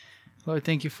Lord,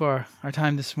 thank you for our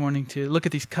time this morning to look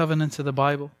at these covenants of the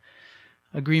Bible,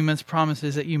 agreements,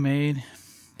 promises that you made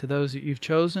to those that you've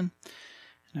chosen.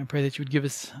 And I pray that you would give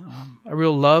us a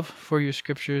real love for your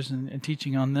scriptures and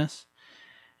teaching on this,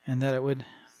 and that it would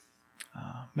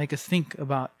make us think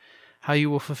about how you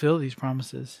will fulfill these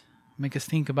promises. Make us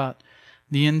think about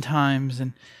the end times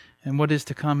and what is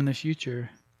to come in the future.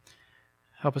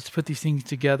 Help us to put these things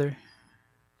together,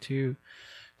 to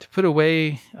put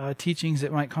away teachings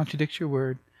that might contradict your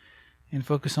word, and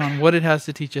focus on what it has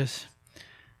to teach us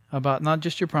about not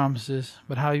just your promises,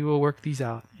 but how you will work these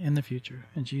out in the future.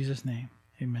 In Jesus' name,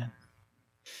 amen.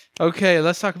 Okay,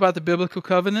 let's talk about the biblical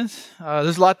covenants.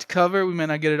 There's a lot to cover. We may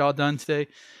not get it all done today.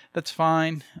 That's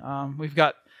fine. We've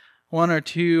got one or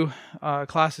two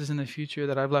classes in the future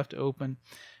that I've left open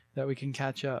that we can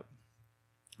catch up.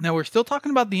 Now, we're still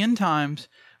talking about the end times,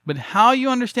 but how you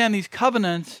understand these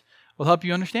covenants will help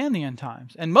you understand the end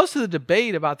times. And most of the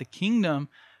debate about the kingdom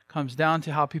comes down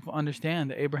to how people understand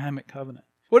the Abrahamic covenant.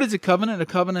 What is a covenant? A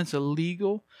covenant's a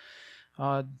legal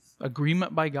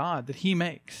agreement by God that He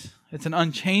makes. It's an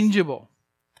unchangeable,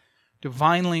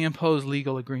 divinely imposed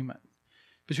legal agreement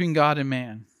between God and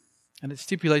man. And it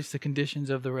stipulates the conditions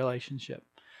of the relationship.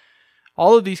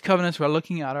 All of these covenants we're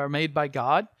looking at are made by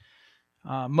God.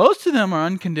 Most of them are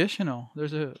unconditional.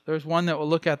 There's one that we'll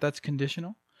look at that's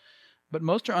conditional. But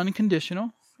most are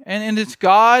unconditional. And it's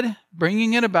God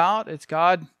bringing it about. It's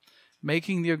God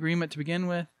making the agreement to begin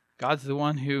with. God's the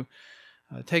one who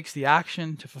takes the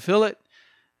action to fulfill it.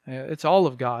 It's all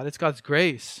of God. It's God's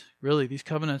grace. Really, these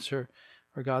covenants are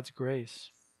God's grace.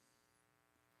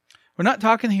 We're not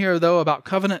talking here, though, about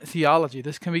covenant theology.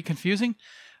 This can be confusing.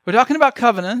 We're talking about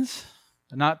covenants,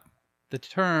 not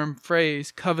the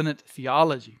phrase, covenant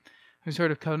theology. Who's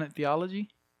heard of covenant theology?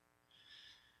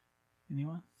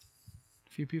 Anyone?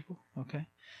 A few people? Okay.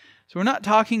 So we're not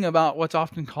talking about what's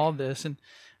often called this.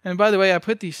 And by the way, I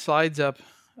put these slides up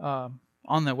on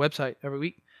the website every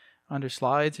week under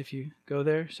slides if you go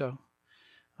there. So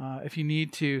if you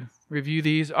need to review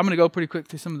these, I'm going to go pretty quick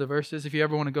through some of the verses. If you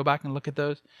ever want to go back and look at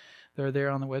those, they're there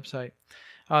on the website.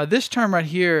 This term right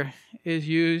here is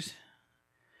used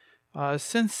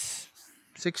since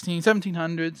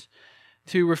 1700s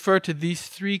to refer to these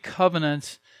three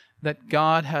covenants that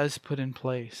God has put in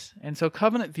place. And so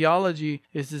covenant theology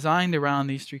is designed around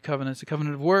these three covenants: the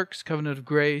covenant of works, covenant of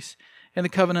grace, and the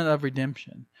covenant of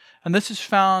redemption. And this is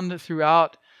found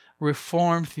throughout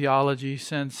Reformed theology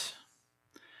since,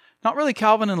 not really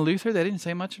Calvin and Luther. They didn't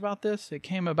say much about this. It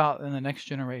came about in the next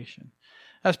generation.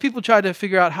 As people try to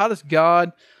figure out how does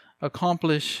God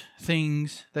accomplish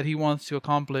things that He wants to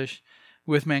accomplish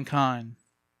with mankind.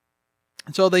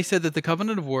 And so they said that the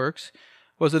covenant of works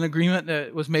was an agreement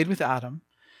that was made with Adam,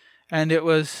 and it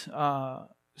was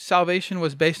salvation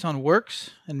was based on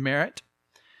works and merit,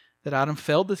 that Adam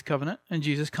failed this covenant, and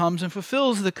Jesus comes and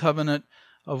fulfills the covenant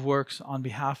of works on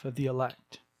behalf of the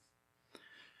elect.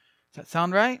 Does that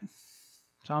sound right?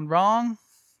 Sound wrong?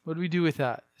 What do we do with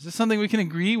that? Is this something we can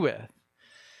agree with?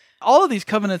 All of these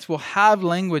covenants will have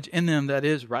language in them that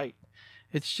is right.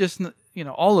 It's just,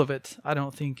 all of it I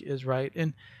don't think is right.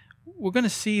 And we're going to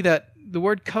see that the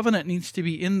word covenant needs to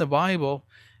be in the Bible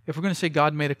if we're going to say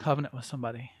God made a covenant with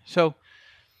somebody. So,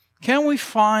 can we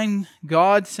find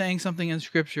God saying something in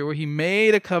Scripture where He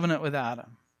made a covenant with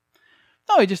Adam?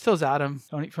 No, He just tells Adam,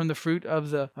 don't eat from the fruit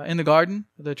of in the garden,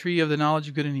 the tree of the knowledge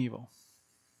of good and evil.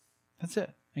 That's it.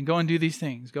 And go and do these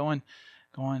things. Go and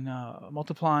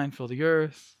multiply and fill the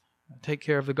earth, take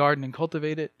care of the garden and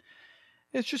cultivate it.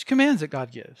 It's just commands that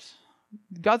God gives.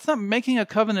 God's not making a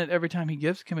covenant every time He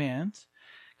gives commands.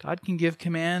 God can give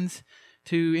commands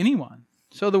to anyone.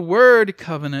 So the word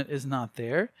covenant is not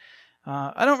there.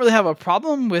 I don't really have a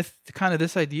problem with kind of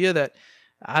this idea that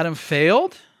Adam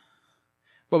failed.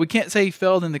 But we can't say he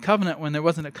failed in the covenant when there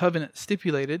wasn't a covenant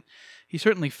stipulated. He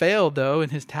certainly failed, though, in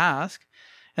his task.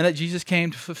 And that Jesus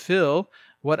came to fulfill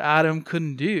what Adam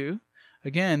couldn't do.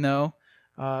 Again, though,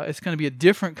 it's going to be a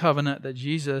different covenant that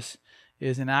Jesus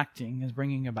is enacting, is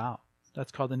bringing about.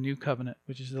 That's called the New Covenant,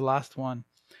 which is the last one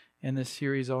in this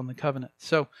series on the covenant.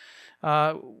 So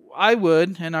I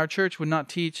would, and our church would not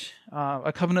teach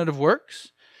a covenant of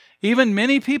works. Even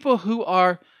many people who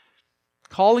are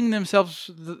calling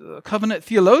themselves covenant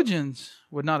theologians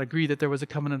would not agree that there was a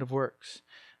covenant of works.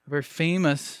 A very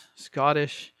famous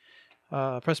Scottish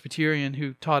Presbyterian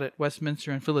who taught at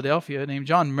Westminster in Philadelphia named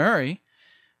John Murray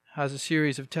has a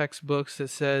series of textbooks that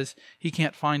says he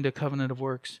can't find a covenant of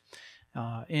works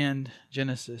in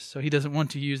Genesis. So he doesn't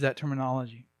want to use that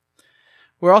terminology.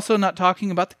 We're also not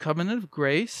talking about the covenant of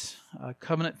grace.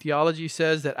 Covenant theology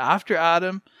says that after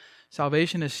Adam,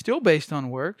 salvation is still based on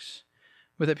works,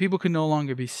 but that people can no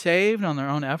longer be saved on their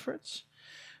own efforts.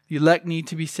 The elect need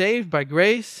to be saved by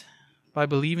grace, by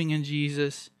believing in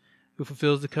Jesus, who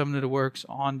fulfills the covenant of works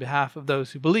on behalf of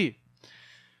those who believe.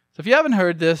 So if you haven't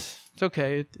heard this, it's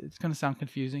okay. It's going to sound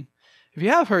confusing. If you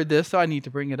have heard this, though, I need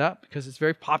to bring it up because it's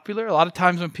very popular. A lot of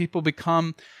times when people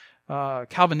become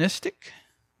Calvinistic,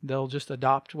 they'll just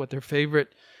adopt what their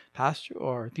favorite pastor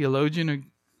or theologian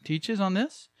teaches on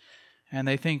this. And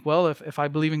they think, well, if I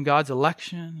believe in God's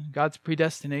election, God's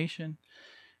predestination,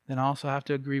 then I also have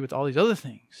to agree with all these other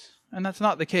things. And that's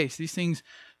not the case. These things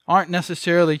aren't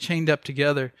necessarily chained up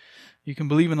together. You can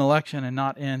believe in election and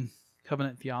not in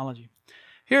covenant theology.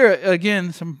 Here,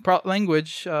 again, some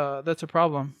language that's a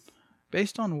problem.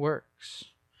 Based on works.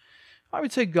 I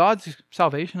would say God's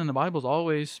salvation in the Bible is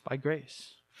always by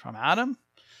grace. From Adam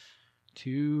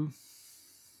to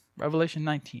Revelation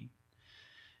 19.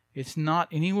 It's not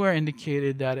anywhere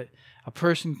indicated that a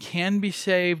person can be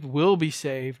saved, will be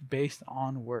saved based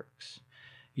on works.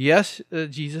 Yes,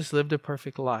 Jesus lived a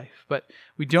perfect life, but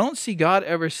we don't see God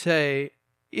ever say,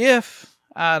 if,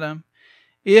 Adam,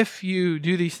 if you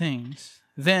do these things,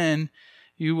 then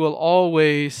you will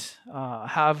always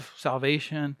have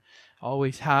salvation,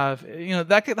 always have,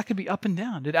 that could be up and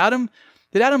down. Did Adam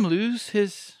lose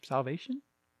his salvation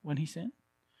when he sinned?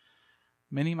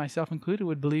 Many, myself included,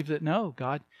 would believe that no,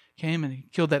 God came and he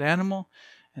killed that animal,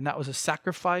 and that was a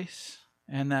sacrifice,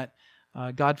 and that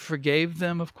God forgave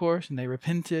them, of course, and they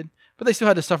repented, but they still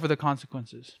had to suffer the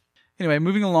consequences. Anyway,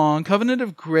 moving along, covenant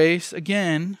of grace,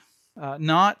 again,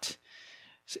 not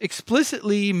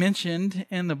explicitly mentioned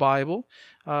in the Bible.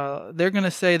 They're going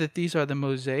to say that these are the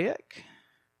Mosaic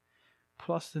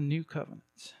plus the New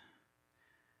Covenants.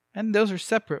 And those are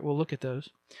separate. We'll look at those.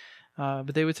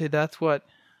 But they would say that's what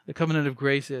the covenant of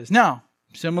grace is. Now,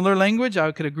 similar language,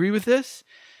 I could agree with this.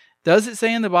 Does it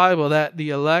say in the Bible that the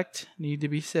elect need to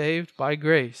be saved by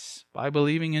grace, by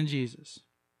believing in Jesus?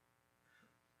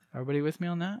 Everybody with me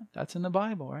on that? That's in the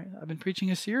Bible, right? I've been preaching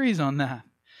a series on that.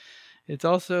 It's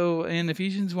also in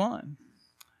Ephesians 1,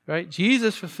 right?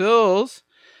 Jesus fulfills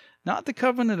not the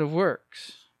covenant of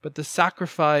works, but the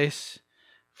sacrifice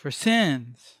for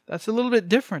sins. That's a little bit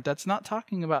different. That's not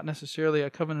talking about necessarily a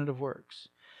covenant of works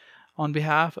on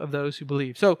behalf of those who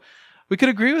believe. So we could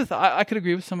agree with, I could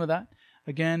agree with some of that.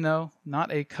 Again, though,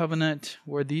 not a covenant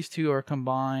where these two are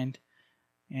combined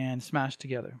and smashed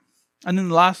together. And then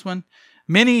the last one,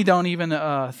 many don't even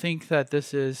think that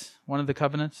this is one of the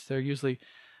covenants. There are usually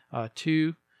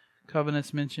two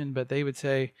covenants mentioned, but they would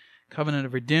say covenant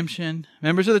of redemption.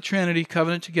 Members of the Trinity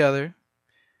covenant together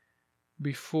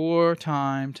before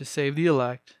time to save the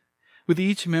elect, with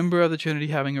each member of the Trinity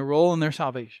having a role in their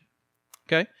salvation.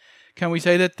 Okay? Can we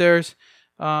say that there's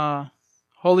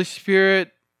Holy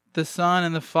Spirit, the Son,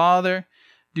 and the Father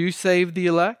do save the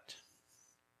elect?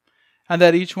 And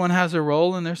that each one has a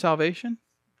role in their salvation?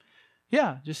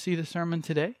 Yeah, just see the sermon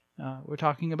today. We're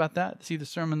talking about that. See the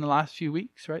sermon the last few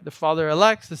weeks, right? The Father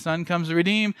elects, the Son comes to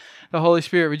redeem, the Holy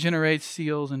Spirit regenerates,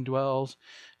 seals, and dwells,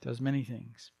 does many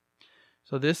things.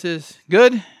 So this is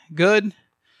good,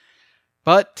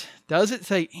 but does it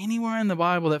say anywhere in the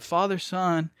Bible that Father,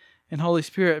 Son, and Holy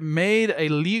Spirit made a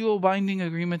legal binding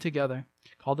agreement together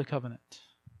called a covenant?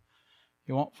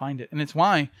 You won't find it. And it's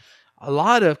why a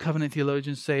lot of covenant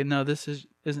theologians say, no, this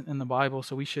isn't in the Bible,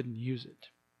 so we shouldn't use it.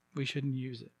 We shouldn't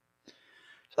use it.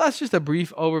 So that's just a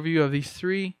brief overview of these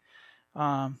three.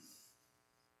 Some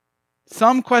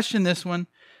question this one.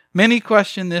 Many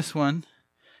question this one.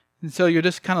 And so you're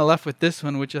just kind of left with this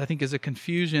one, which I think is a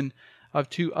confusion of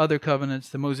two other covenants,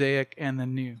 the Mosaic and the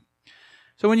New.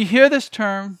 So when you hear this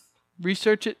term,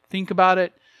 research it, think about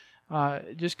it.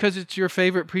 Just because it's your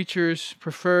favorite preacher's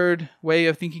preferred way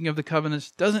of thinking of the covenants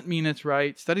doesn't mean it's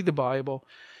right. Study the Bible.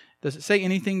 Does it say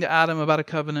anything to Adam about a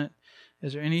covenant?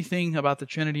 Is there anything about the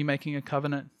Trinity making a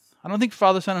covenant? I don't think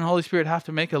Father, Son, and Holy Spirit have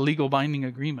to make a legal binding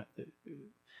agreement.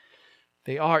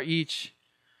 They are each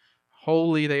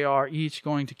holy. They are each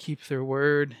going to keep their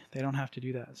word. They don't have to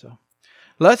do that. So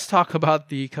let's talk about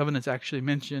the covenants actually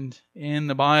mentioned in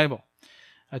the Bible.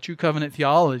 A true covenant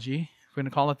theology, if we're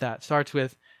going to call it that, starts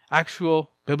with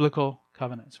actual biblical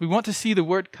covenants. We want to see the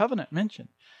word covenant mentioned.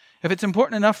 If it's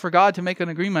important enough for God to make an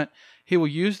agreement, He will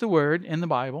use the word in the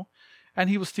Bible, and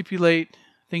He will stipulate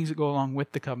things that go along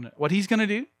with the covenant. What He's going to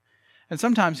do, and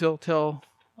sometimes He'll tell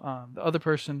the other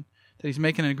person that He's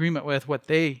making an agreement with what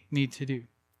they need to do.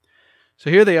 So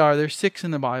here they are. There's 6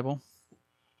 in the Bible.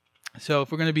 So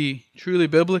if we're going to be truly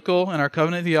biblical in our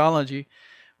covenant theology,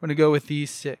 we're going to go with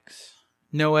these 6.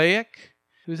 Noahic,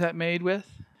 who's that made with?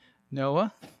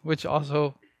 Noah, which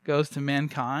also goes to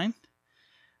mankind,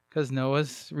 because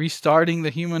Noah's restarting the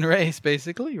human race,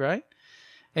 basically, right?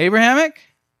 Abrahamic,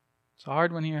 It's a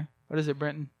hard one here. What is it,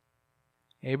 Brenton?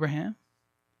 Abraham.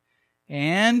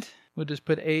 And we'll just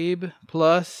put Abe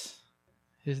plus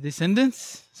his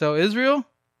descendants. So Israel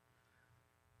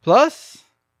plus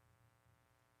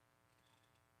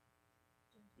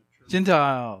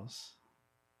Gentiles,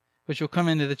 which will come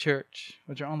into the church,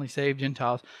 which are only saved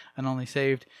Gentiles and only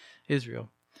saved Israel.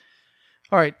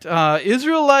 All right,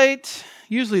 Israelite,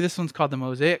 usually this one's called the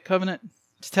Mosaic covenant.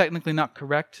 It's technically not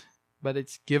correct, but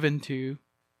it's given to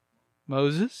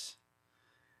Moses.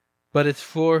 But it's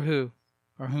for who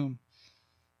or whom?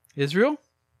 Israel.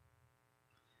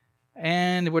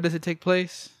 And where does it take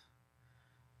place?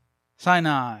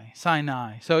 Sinai.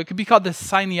 So it could be called the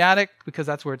Sinaitic because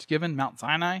that's where it's given, Mount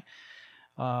Sinai.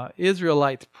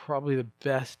 Israelite's probably the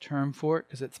best term for it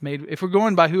because it's made, if we're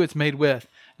going by who it's made with,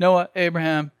 Noah,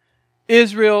 Abraham,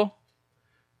 Israel,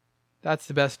 that's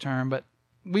the best term, but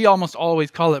we almost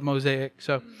always call it Mosaic,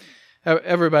 so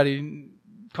everybody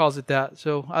calls it that.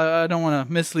 So I don't want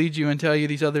to mislead you and tell you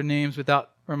these other names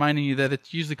without reminding you that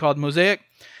it's usually called Mosaic.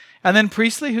 And then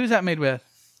priestly, who's that made with?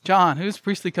 John, who's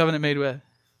priestly covenant made with?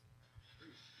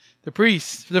 The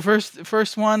priest. The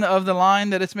first one of the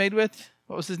line that it's made with,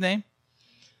 what was his name?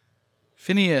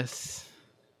 Phinehas.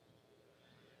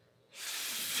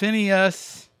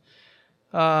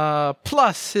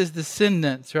 Plus his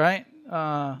descendants, right?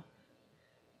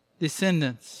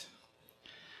 Descendants.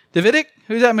 Davidic,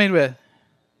 who's that made with?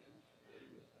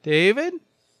 David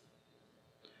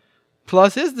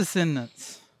plus his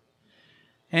descendants.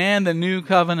 And the new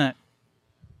covenant.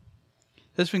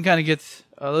 This one kind of gets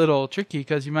a little tricky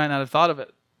because you might not have thought of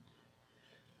it.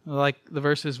 Like the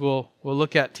verses we'll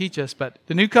look at teach us. But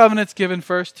the new covenant's given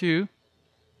first to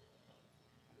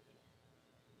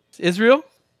Israel.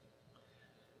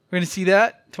 We're going to see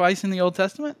that twice in the Old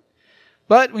Testament.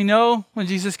 But we know when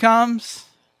Jesus comes,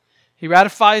 he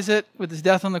ratifies it with his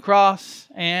death on the cross.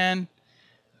 And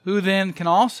who then can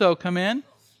also come in?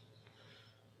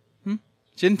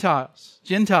 Gentiles.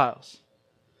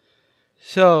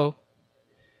 So,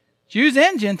 Jews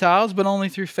and Gentiles, but only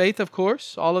through faith, of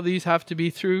course. All of these have to be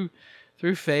through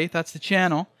faith. That's the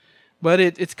channel. But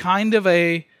it's kind of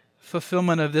a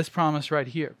fulfillment of this promise right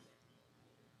here.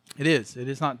 It is. It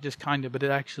is not just kind of, but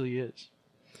it actually is.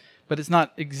 But it's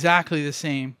not exactly the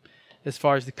same as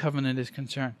far as the covenant is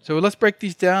concerned. So let's break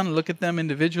these down and look at them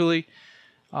individually.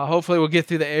 Hopefully we'll get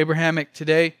through the Abrahamic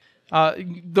today.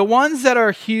 The ones that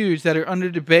are huge, that are under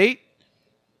debate,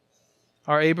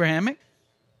 are Abrahamic,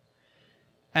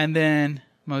 and then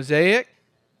Mosaic,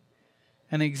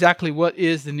 and exactly what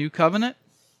is the new covenant.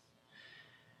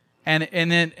 And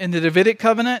then in the Davidic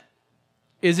covenant,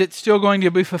 is it still going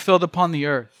to be fulfilled upon the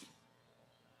earth?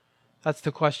 That's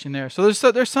the question there. So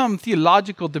there's some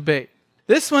theological debate.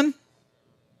 This one,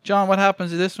 John, what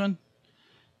happens to this one?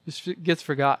 Just gets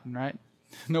forgotten, right?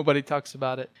 Nobody talks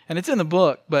about it. And it's in the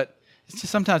book, but it's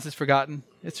just sometimes it's forgotten.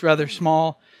 It's rather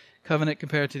small covenant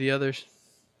compared to the others.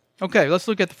 Okay, let's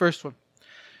look at the first one.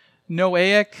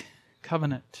 Noahic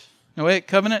covenant. Noahic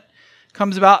covenant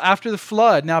comes about after the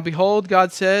flood. Now behold,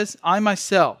 God says, I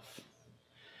myself.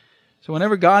 So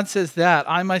whenever God says that,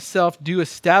 I myself do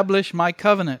establish my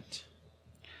covenant.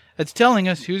 It's telling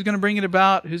us who's going to bring it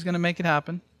about, who's going to make it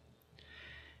happen.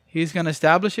 He's going to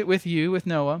establish it with you, with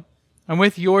Noah, and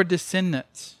with your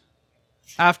descendants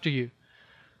after you.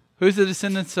 Who's the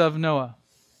descendants of Noah?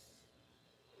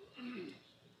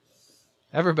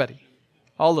 Everybody.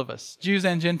 All of us. Jews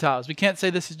and Gentiles. We can't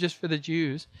say this is just for the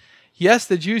Jews. Yes,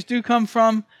 the Jews do come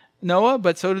from Noah,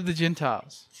 but so do the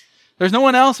Gentiles. There's no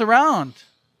one else around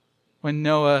when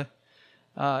Noah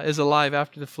is alive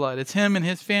after the flood. It's him and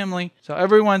his family. So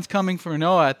everyone's coming from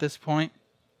Noah at this point.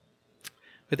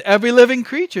 With every living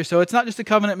creature. So it's not just a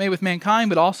covenant made with mankind,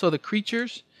 but also the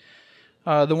creatures.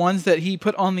 The ones that he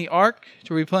put on the ark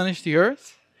to replenish the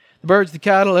earth. The birds, the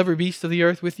cattle, every beast of the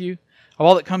earth with you. Of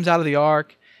all that comes out of the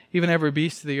ark, even every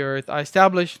beast of the earth. I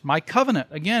established my covenant.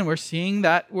 Again, we're seeing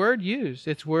that word used.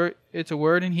 It's a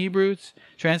word in Hebrew. It's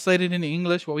translated into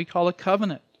English, what we call a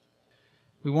covenant.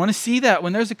 We want to see that.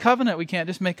 When there's a covenant, we can't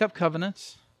just make up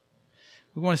covenants.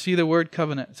 We want to see the word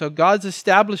covenant. So God's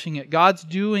establishing it. God's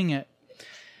doing it.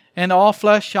 And all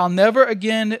flesh shall never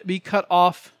again be cut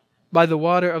off by the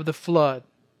water of the flood.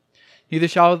 Neither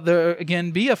shall there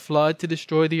again be a flood to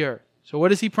destroy the earth. So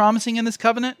what is he promising in this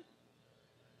covenant?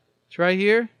 It's right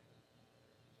here.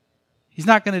 He's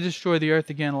not going to destroy the earth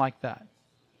again like that.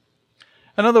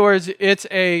 In other words, it's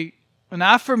an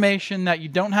affirmation that you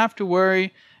don't have to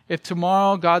worry if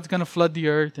tomorrow God's going to flood the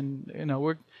earth and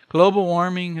global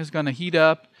warming is going to heat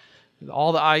up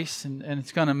all the ice and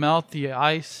it's going to melt the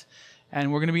ice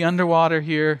and we're going to be underwater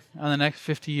here in the next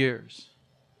 50 years.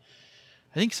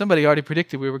 I think somebody already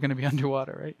predicted we were going to be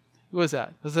underwater, right? Who was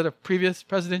that? Was it a previous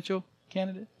presidential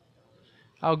candidate?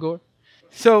 Al Gore?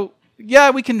 So,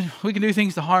 yeah, we can do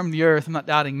things to harm the earth. I'm not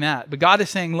doubting that. But God is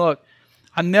saying, look,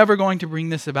 I'm never going to bring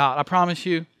this about. I promise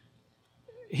you.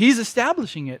 He's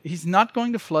establishing it. He's not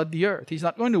going to flood the earth. He's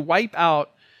not going to wipe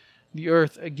out the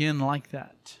earth again like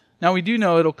that. Now, we do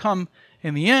know it'll come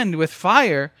in the end with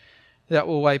fire that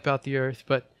will wipe out the earth,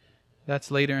 but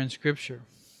that's later in Scripture.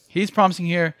 He's promising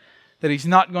here that He's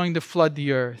not going to flood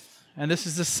the earth. And this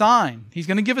is a sign. He's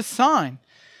going to give a sign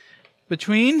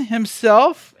between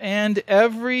Himself and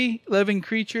every living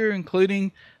creature,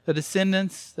 including the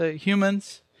descendants, the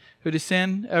humans who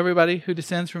descend, everybody who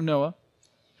descends from Noah.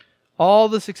 All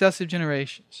the successive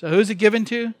generations. So who's it given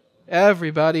to?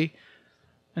 Everybody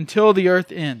until the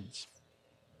earth ends.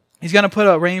 He's going to put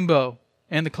a rainbow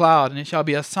in the cloud, and it shall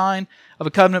be a sign of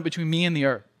a covenant between me and the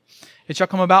earth. It shall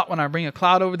come about when I bring a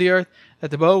cloud over the earth,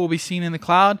 that the bow will be seen in the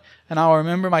cloud, and I will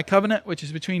remember my covenant, which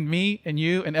is between me and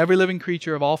you and every living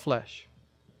creature of all flesh.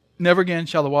 Never again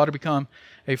shall the water become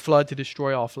a flood to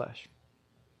destroy all flesh.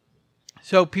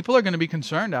 So people are going to be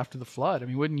concerned after the flood. I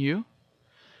mean, wouldn't you?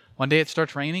 One day it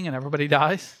starts raining and everybody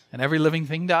dies and every living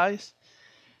thing dies.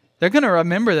 They're going to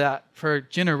remember that for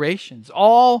generations.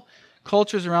 All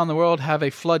cultures around the world have a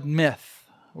flood myth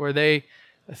where they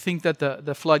think that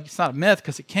the flood, it's not a myth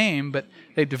because it came, but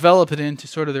they develop it into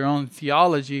sort of their own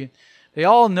theology. They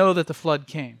all know that the flood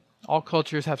came. All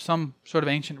cultures have some sort of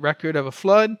ancient record of a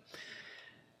flood.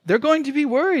 They're going to be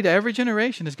worried every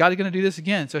generation. Is God going to do this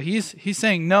again? So he's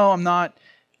saying, no, I'm not,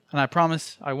 and I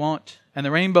promise I won't. And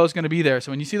the rainbow is going to be there.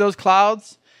 So when you see those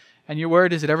clouds and you're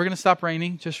worried, is it ever going to stop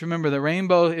raining? Just remember the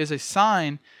rainbow is a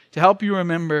sign to help you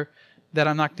remember that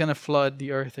I'm not going to flood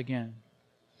the earth again.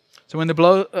 So when the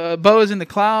bow is in the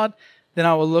cloud, then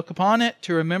I will look upon it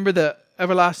to remember the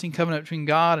everlasting covenant between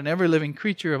God and every living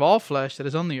creature of all flesh that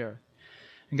is on the earth.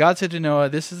 And God said to Noah,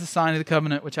 this is the sign of the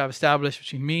covenant which I have established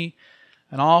between me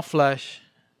and all flesh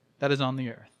that is on the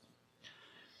earth.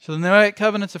 So the Noahic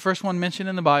covenant's the first one mentioned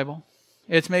in the Bible.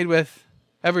 It's made with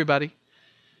everybody.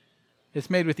 It's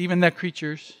made with even the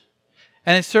creatures.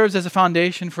 And it serves as a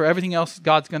foundation for everything else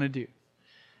God's going to do.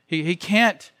 He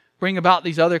can't bring about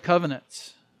these other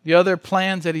covenants, the other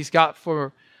plans that He's got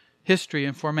for history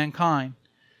and for mankind,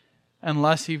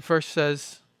 unless He first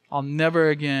says, I'll never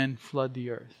again flood the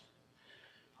earth.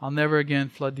 I'll never again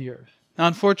flood the earth. Now,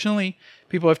 unfortunately,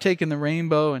 people have taken the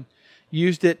rainbow and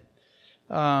used it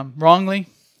wrongly.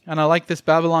 And I like this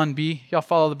Babylon Bee. Y'all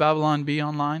follow the Babylon Bee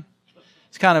online?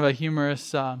 It's kind of a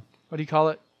humorous, what do you call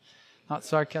it? Not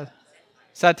sarcasm.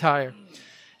 Satire.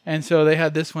 And so they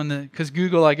had this one, because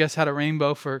Google, I guess, had a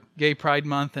rainbow for Gay Pride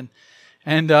Month.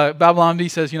 And Babylon Bee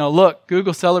says, look,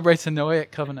 Google celebrates the Noahic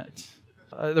covenant.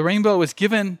 The rainbow was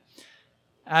given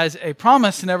as a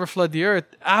promise to never flood the earth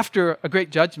after a great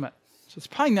judgment. So it's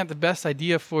probably not the best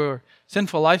idea for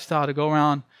sinful lifestyle to go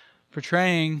around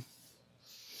portraying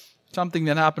something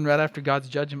that happened right after God's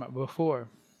judgment before.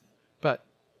 But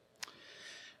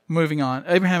moving on,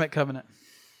 Abrahamic covenant.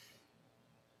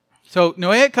 So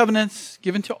Noahic covenants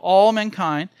given to all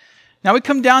mankind. Now we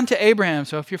come down to Abraham.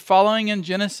 So if you're following in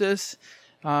Genesis,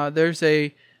 there's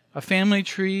a family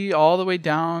tree all the way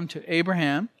down to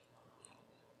Abraham.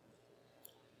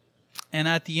 And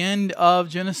at the end of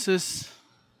Genesis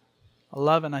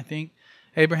 11, I think,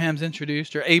 Abraham's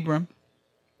introduced, or Abram.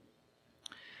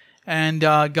 And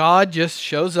God just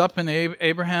shows up in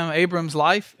Abram's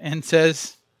life and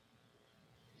says,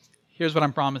 here's what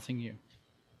I'm promising you.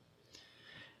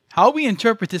 How we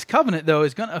interpret this covenant, though,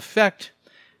 is going to affect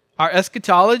our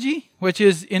eschatology, which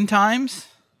is end times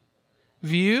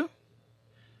view.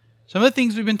 Some of the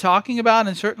things we've been talking about,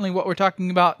 and certainly what we're talking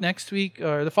about next week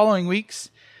or the following weeks,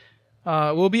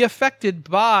 will be affected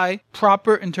by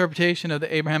proper interpretation of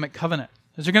the Abrahamic covenant.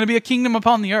 Is there going to be a kingdom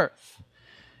upon the earth?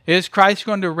 Is Christ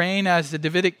going to reign as the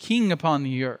Davidic king upon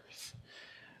the earth?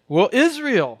 Will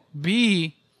Israel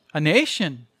be a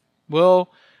nation? Will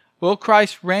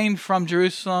Christ reign from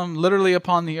Jerusalem, literally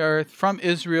upon the earth, from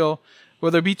Israel? Will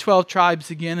there be 12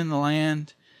 tribes again in the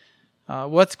land?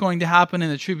 What's going to happen in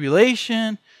the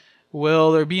tribulation?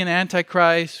 Will there be an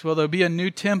antichrist? Will there be a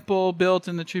new temple built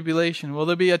in the tribulation? Will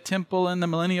there be a temple in the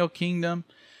millennial kingdom?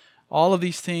 All of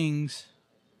these things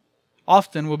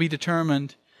often will be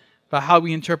determined by how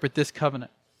we interpret this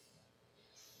covenant.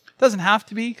 It doesn't have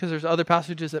to be, because there's other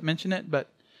passages that mention it, but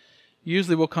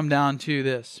usually we'll come down to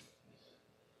this.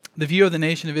 The view of the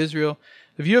nation of Israel,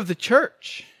 the view of the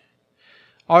church.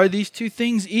 Are these two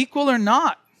things equal or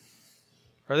not?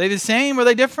 Are they the same or are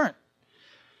they different?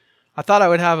 I thought I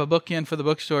would have a book in for the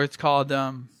bookstore. It's called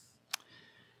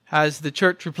Has the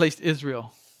Church Replaced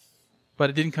Israel? but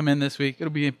it didn't come in this week.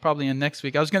 It'll be probably in next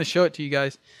week. I was going to show it to you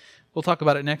guys. We'll talk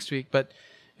about it next week, but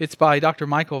it's by Dr.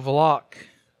 Michael Vlach.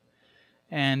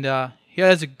 And he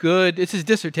has it's his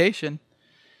dissertation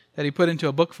that he put into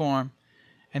a book form,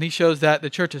 and he shows that the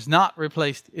church has not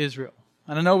replaced Israel.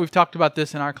 And I know we've talked about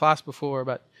this in our class before,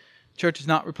 but the church has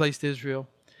not replaced Israel.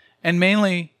 And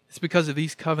mainly it's because of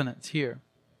these covenants here.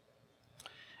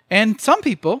 And some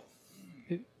people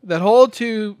that hold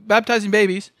to baptizing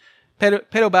babies,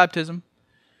 pedobaptism,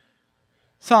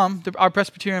 our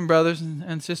Presbyterian brothers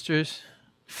and sisters,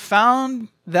 found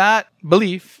that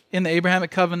belief in the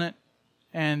Abrahamic covenant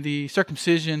and the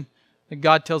circumcision that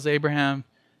God tells Abraham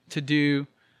to do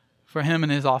for him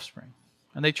and his offspring.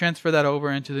 And they transfer that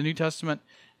over into the New Testament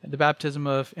and the baptism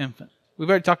of infant. We've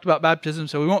already talked about baptism,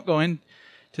 so we won't go into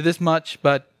this much,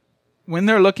 but when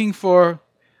they're looking for,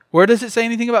 where does it say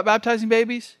anything about baptizing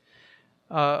babies?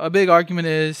 A big argument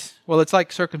is, well, it's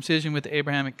like circumcision with the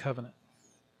Abrahamic covenant.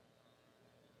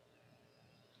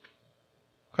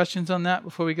 Questions on that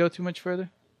before we go too much further?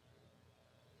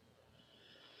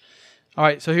 All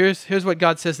right, so here's what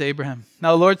God says to Abraham.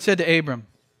 Now the Lord said to Abram.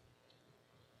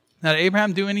 Now, did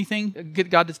Abraham do anything to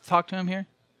get God to talk to him here?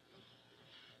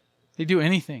 Did he do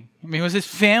anything? I mean, was his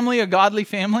family a godly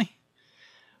family?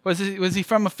 Was he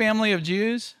from a family of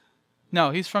Jews? No,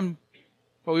 he's from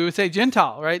what we would say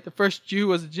Gentile, right? The first Jew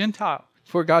was a Gentile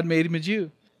before God made him a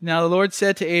Jew. Now the Lord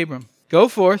said to Abram, go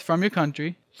forth from your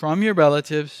country, from your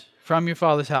relatives, from your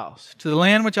father's house, to the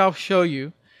land which I will show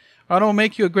you. I will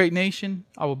make you a great nation.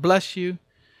 I will bless you,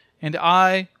 and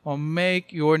I will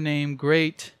make your name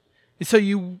great, and so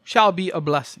you shall be a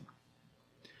blessing.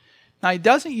 Now, he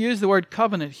doesn't use the word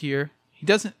covenant here. He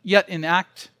doesn't yet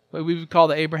enact what we would call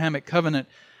the Abrahamic covenant,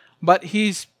 but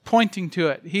he's pointing to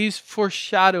it. He's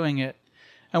foreshadowing it.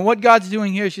 And what God's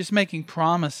doing here is just making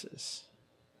promises,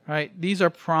 right? These are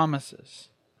promises.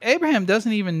 Abraham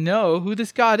doesn't even know who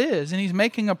this God is, and he's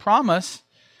making a promise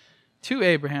to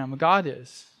Abraham. God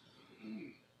is.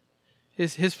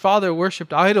 His father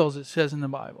worshipped idols, it says in the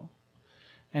Bible.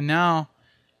 And now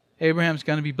Abraham's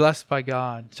going to be blessed by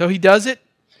God. So he does it.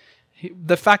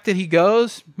 The fact that he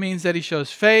goes means that he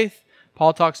shows faith.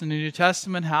 Paul talks in the New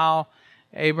Testament how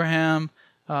Abraham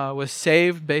was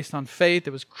saved based on faith.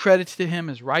 It was credited to him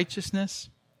as righteousness.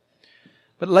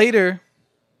 But later,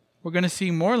 we're going to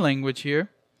see more language here.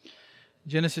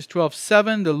 Genesis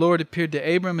 12:7, the Lord appeared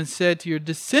to Abram and said, to your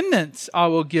descendants I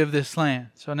will give this land.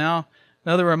 So now,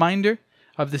 another reminder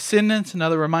of descendants,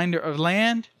 another reminder of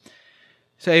land.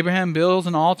 So Abraham builds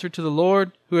an altar to the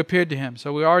Lord who appeared to him.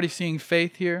 So we're already seeing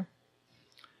faith here.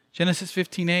 Genesis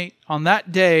 15:8, on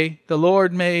that day the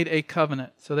Lord made a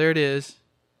covenant. So there it is.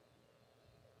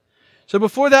 So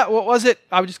before that, what was it?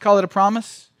 I would just call it a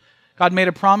promise. God made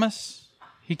a promise.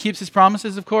 He keeps his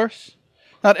promises, of course.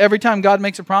 Not every time God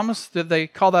makes a promise that they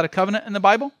call that a covenant in the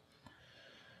Bible.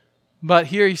 But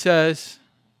here he says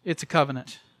it's a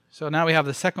covenant. So now we have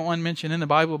the second one mentioned in the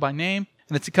Bible by name,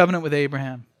 and it's a covenant with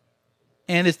Abraham.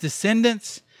 And his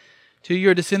descendants, to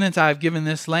your descendants I have given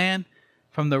this land,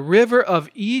 from the river of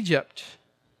Egypt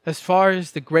as far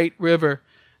as the great river,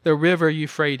 the river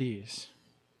Euphrates.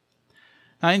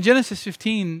 Now in Genesis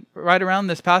 15, right around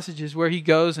this passage is where he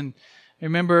goes, and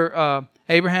remember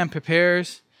Abraham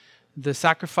prepares the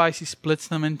sacrifice. He splits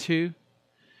them in two,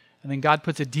 and then God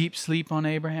puts a deep sleep on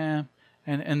Abraham,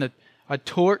 and a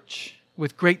torch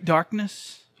with great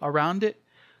darkness around it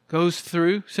goes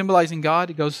through, symbolizing God.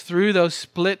 It goes through those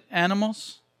split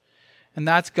animals, and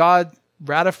that's God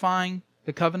ratifying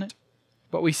the covenant.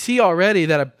 But we see already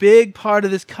that a big part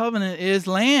of this covenant is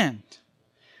land.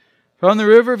 From the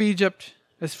river of Egypt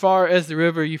as far as the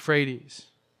river Euphrates.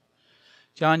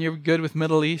 John, you're good with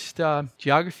Middle East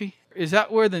geography. Is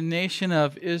that where the nation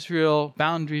of Israel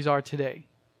boundaries are today?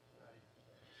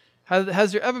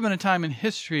 Has there ever been a time in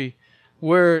history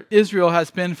where Israel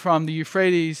has been from the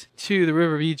Euphrates to the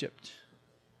river of Egypt?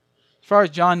 As far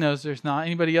as John knows, there's not.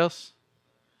 Anybody else?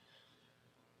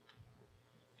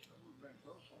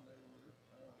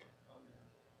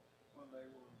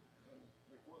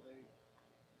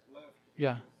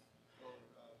 Yeah.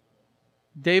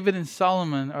 David and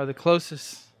Solomon are the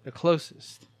closest.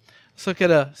 Let's look at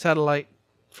a satellite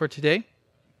for today.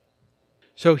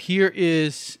 So here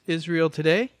is Israel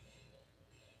today.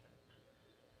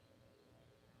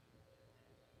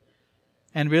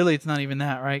 And really it's not even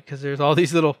that, right? Because there's all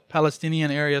these little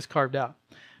Palestinian areas carved out.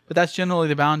 But that's generally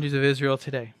the boundaries of Israel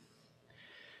today.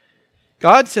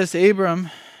 God says to Abram,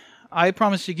 I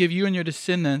promise to give you and your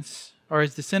descendants, or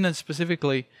his descendants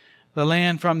specifically, the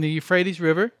land from the Euphrates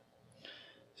River.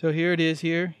 So here it is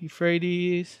here,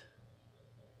 Euphrates.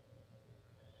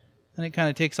 And it kind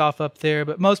of takes off up there.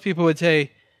 But most people would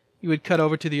say you would cut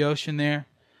over to the ocean there.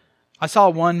 I saw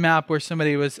one map where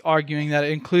somebody was arguing that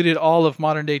it included all of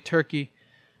modern-day Turkey,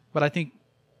 but I think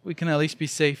we can at least be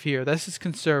safe here. This is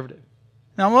conservative.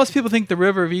 Now, most people think the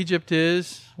river of Egypt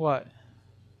is what?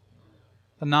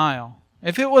 The Nile.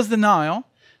 If it was the Nile,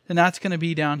 then that's going to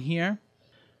be down here.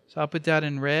 So I'll put that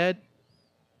in red.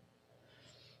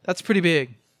 That's pretty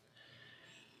big.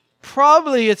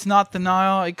 Probably it's not the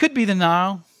Nile. It could be the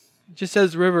Nile. It just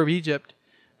says river of Egypt.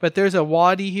 But there's a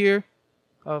wadi here,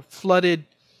 a flooded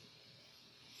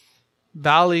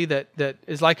valley that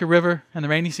is like a river in the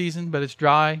rainy season, but it's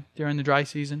dry during the dry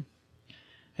season.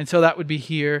 And so that would be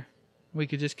here. We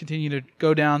could just continue to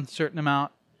go down a certain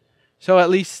amount. So at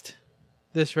least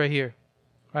this right here,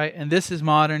 right? And this is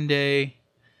modern day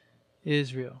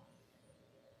Israel.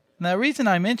 And the reason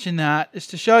I mention that is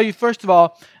to show you, first of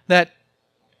all, that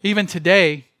even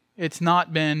today, it's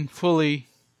not been fully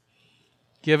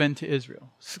given to Israel.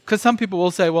 Because some people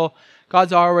will say, well,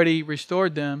 God's already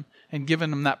restored them and given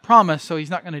them that promise, so he's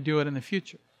not going to do it in the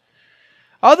future.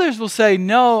 Others will say,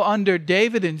 no, under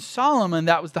David and Solomon,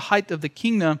 that was the height of the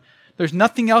kingdom. There's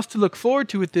nothing else to look forward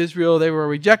to with Israel. They were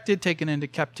rejected, taken into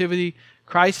captivity.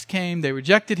 Christ came, they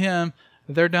rejected him,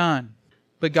 they're done.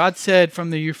 But God said from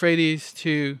the Euphrates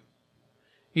to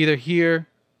either here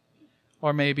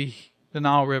or maybe the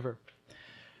Nile River.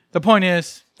 The point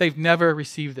is, they've never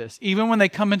received this. Even when they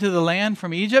come into the land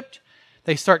from Egypt,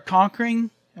 they start conquering,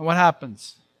 and what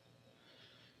happens?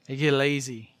 They get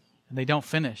lazy, and they don't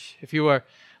finish. If you were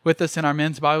with us in our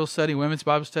men's Bible study, women's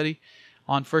Bible study,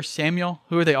 on 1 Samuel,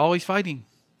 who are they always fighting?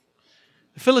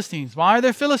 The Philistines. Why are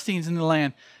there Philistines in the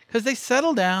land? Because they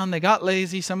settled down, they got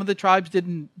lazy, some of the tribes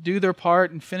didn't do their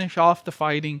part and finish off the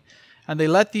fighting, and they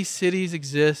let these cities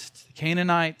exist, the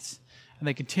Canaanites, and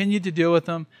they continued to deal with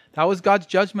them. That was God's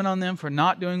judgment on them for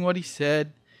not doing what he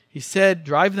said. He said,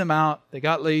 drive them out. They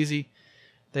got lazy.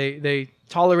 They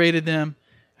tolerated them.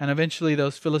 And eventually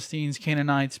those Philistines,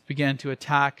 Canaanites, began to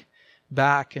attack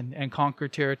back and conquer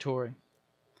territory.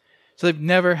 So they've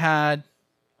never had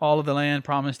all of the land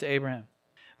promised to Abraham.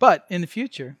 But in the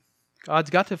future,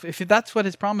 God's got to, if that's what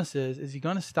his promise is he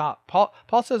going to stop?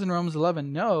 Paul says in Romans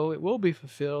 11, no, it will be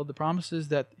fulfilled, the promises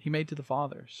that he made to the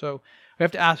Father. So we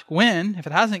have to ask when. If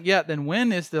it hasn't yet, then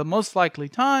when is the most likely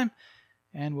time?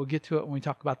 And we'll get to it when we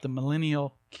talk about the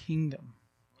millennial kingdom.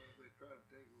 Well, if they try to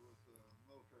take it with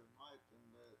military might,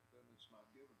 then it's not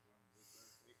given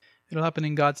to them. It'll happen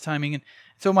in God's timing. And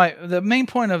so the main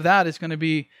point of that is going to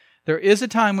be, there is a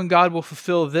time when God will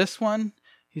fulfill this one.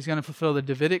 He's going to fulfill the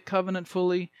Davidic covenant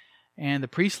fully and the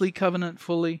priestly covenant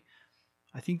fully.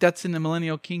 I think that's in the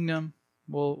millennial kingdom.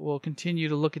 We'll continue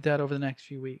to look at that over the next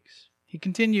few weeks. He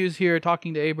continues here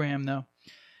talking to Abraham, though.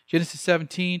 Genesis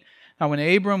 17, now when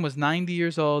Abram was 90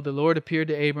 years old, the Lord appeared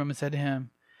to Abram and said to him,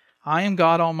 I am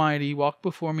God Almighty, walk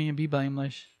before me and be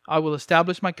blameless. I will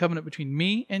establish my covenant between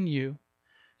me and you.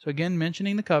 So again,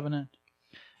 mentioning the covenant.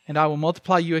 And I will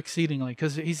multiply you exceedingly.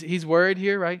 Because he's worried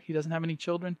here, right? He doesn't have any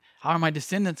children. How are my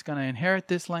descendants going to inherit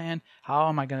this land? How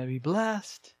am I going to be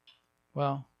blessed?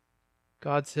 Well,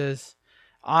 God says,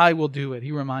 I will do it.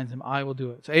 He reminds him, I will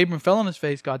do it. So Abram fell on his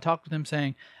face. God talked with him,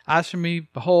 saying, as for me,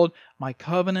 behold, my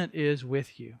covenant is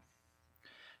with you.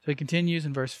 So he continues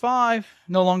in verse 5,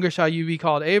 no longer shall you be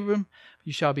called Abram,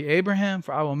 you shall be Abraham,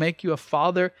 for I will make you a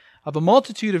father of a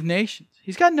multitude of nations.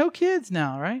 He's got no kids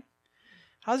now, right?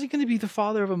 How's he going to be the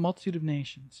father of a multitude of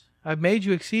nations? I've made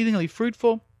you exceedingly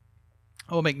fruitful.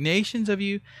 I will make nations of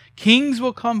you. Kings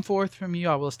will come forth from you.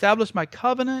 I will establish my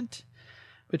covenant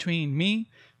between me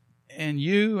and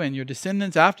you and your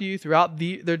descendants after you throughout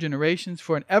their generations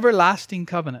for an everlasting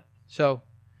covenant. So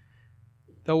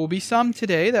there will be some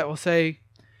today that will say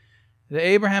the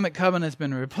Abrahamic covenant has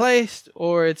been replaced,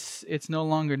 or it's no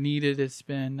longer needed. It's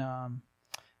been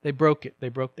they broke it. They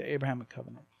broke the Abrahamic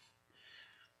covenant.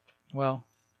 Well,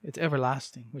 it's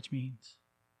everlasting, which means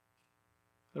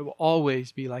it will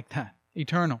always be like that,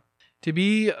 eternal. To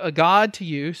be a God to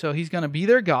you, so he's going to be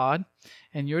their God,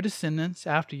 and your descendants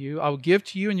after you. I will give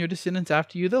to you and your descendants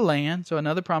after you the land, so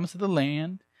another promise of the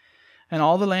land, and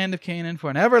all the land of Canaan for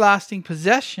an everlasting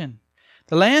possession.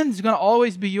 The land is going to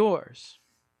always be yours.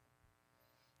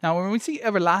 Now, when we see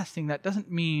everlasting, that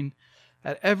doesn't mean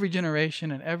that every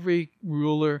generation and every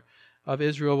ruler of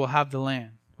Israel will have the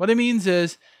land. What it means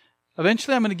is,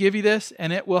 eventually I'm going to give you this,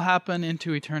 and it will happen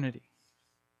into eternity.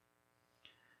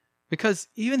 Because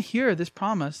even here, this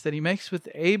promise that he makes with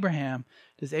Abraham,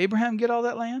 does Abraham get all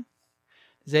that land?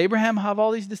 Does Abraham have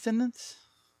all these descendants?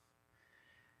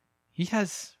 He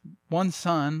has one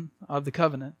son of the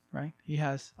covenant, right? He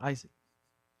has Isaac.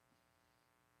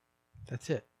 That's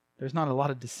it. There's not a lot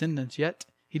of descendants yet.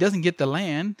 He doesn't get the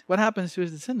land. What happens to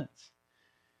his descendants?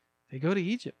 They go to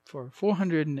Egypt for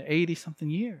 480 something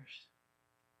years.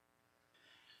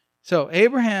 So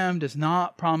Abraham does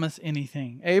not promise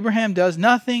anything. Abraham does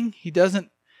nothing. He doesn't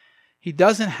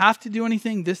have to do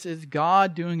anything. This is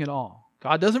God doing it all.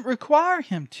 God doesn't require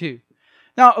him to.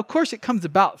 Now, of course, it comes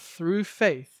about through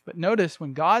faith. But notice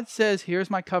when God says, here's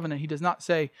my covenant, he does not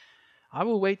say, I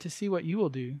will wait to see what you will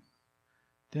do.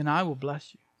 Then I will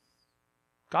bless you.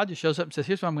 God just shows up and says,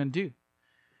 here's what I'm going to do.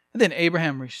 And then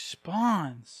Abraham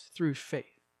responds through faith.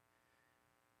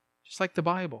 Just like the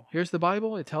Bible. Here's the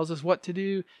Bible. It tells us what to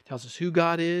do. It tells us who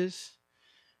God is.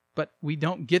 But we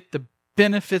don't get the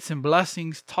benefits and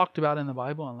blessings talked about in the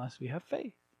Bible unless we have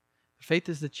faith. Faith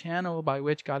is the channel by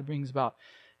which God brings about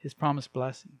his promised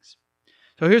blessings.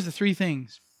 So here's the three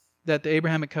things that the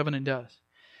Abrahamic covenant does.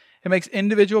 It makes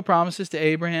individual promises to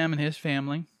Abraham and his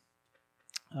family.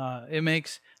 It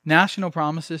makes national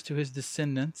promises to his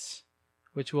descendants,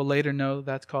 which we'll later know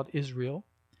that's called Israel.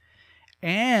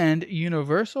 And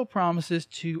universal promises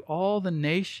to all the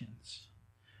nations.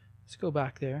 Let's go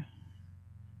back there.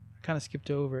 I kind of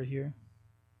skipped over it here.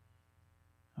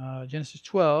 Genesis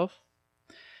 12.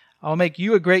 I'll make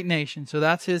you a great nation. So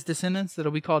that's his descendants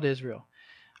that'll be called Israel.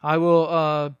 I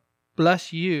will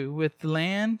bless you with the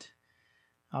land.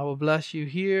 I will bless you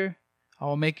here. I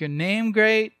will make your name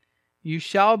great. You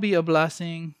shall be a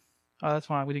blessing. Oh, that's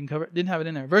fine. We didn't cover it. Didn't have it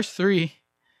in there. Verse 3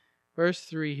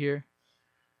 here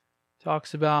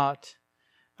talks about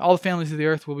all the families of the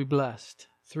earth will be blessed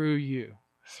through you.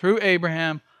 Through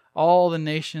Abraham, all the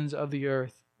nations of the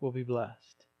earth will be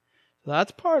blessed. So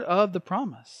that's part of the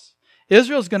promise.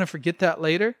 Israel's going to forget that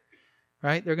later,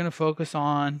 right? They're going to focus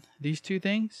on these two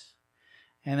things,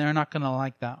 and they're not going to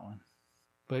like that one.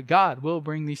 But God will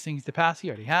bring these things to pass. He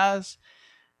already has,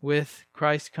 with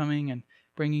Christ coming and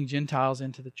bringing Gentiles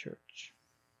into the church.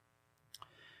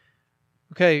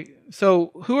 Okay,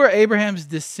 so who are Abraham's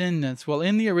descendants? Well,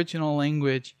 in the original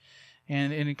language,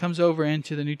 and it comes over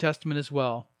into the New Testament as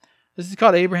well, this is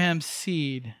called Abraham's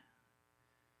seed.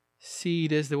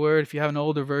 Seed is the word. If you have an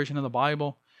older version of the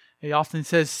Bible, it often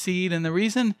says seed. And the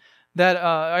reason that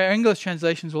our English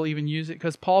translations will even use it,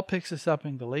 because Paul picks this up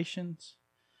in Galatians,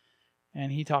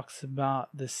 and he talks about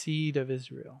the seed of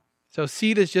Israel. So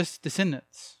seed is just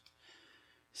descendants.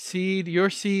 Seed, your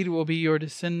seed will be your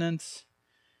descendants.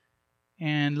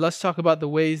 And let's talk about the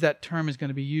ways that term is going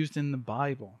to be used in the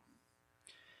Bible.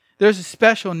 There's a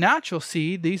special natural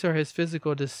seed. These are his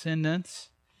physical descendants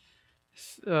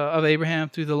of Abraham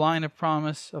through the line of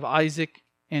promise of Isaac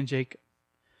and Jacob.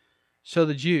 So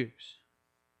the Jews.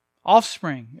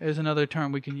 Offspring is another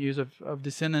term we can use of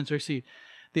descendants or seed.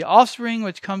 The offspring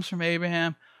which comes from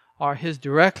Abraham are his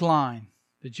direct line,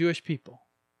 the Jewish people.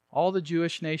 All the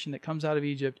Jewish nation that comes out of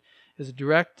Egypt is a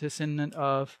direct descendant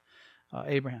of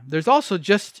Abraham. There's also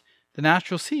just the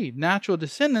natural seed, natural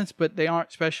descendants, but they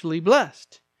aren't specially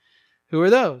blessed. Who are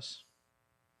those?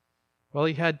 Well,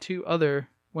 he had two other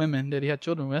women that he had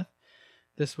children with.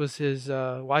 This was his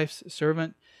wife's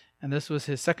servant, and this was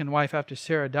his second wife after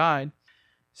Sarah died.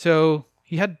 So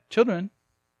he had children,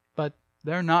 but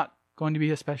they're not going to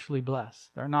be especially blessed.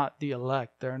 They're not the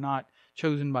elect. They're not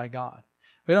chosen by God.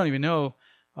 We don't even know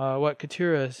what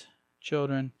Keturah's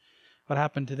children, what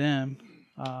happened to them.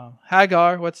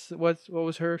 Hagar, what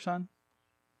was her son?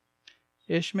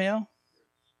 Ishmael,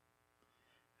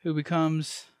 who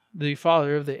becomes the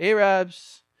father of the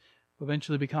Arabs, who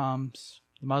eventually becomes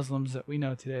the Muslims that we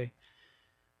know today.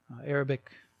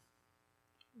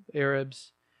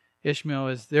 Arabs. Ishmael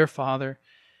is their father.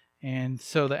 And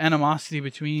so the animosity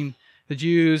between the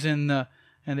Jews and the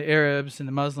Arabs and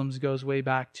the Muslims goes way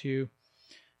back to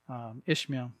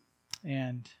Ishmael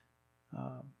and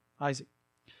Isaac.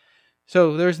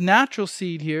 So there's natural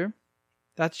seed here.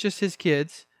 That's just his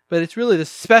kids. But it's really the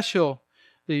special,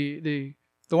 the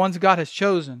ones God has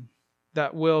chosen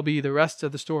that will be the rest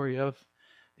of the story of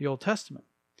the Old Testament.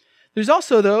 There's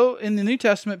also, though, in the New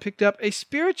Testament picked up a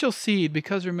spiritual seed,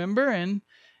 because remember in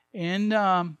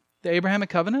the Abrahamic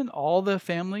covenant, all the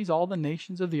families, all the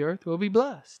nations of the earth will be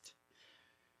blessed.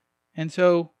 And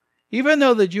so, even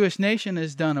though the Jewish nation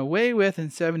is done away with in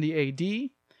 70 AD,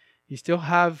 you still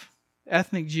have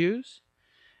ethnic Jews,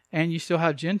 and you still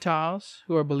have Gentiles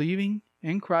who are believing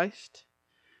in Christ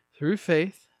through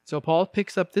faith. So Paul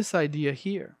picks up this idea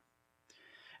here.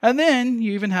 And then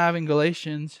you even have in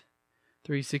Galatians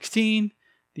 3:16,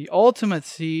 the ultimate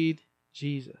seed,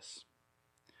 Jesus.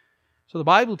 So the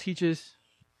Bible teaches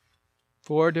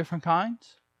 4 different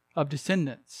kinds of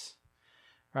descendants.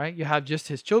 Right? You have just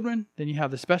his children, then you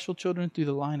have the special children through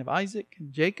the line of Isaac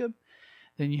and Jacob,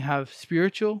 then you have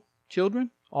spiritual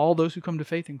children, all those who come to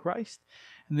faith in Christ,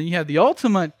 and then you have the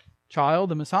ultimate child,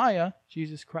 the Messiah,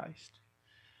 Jesus Christ.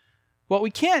 What we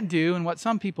can't do, and what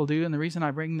some people do, and the reason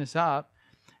I bring this up,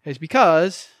 is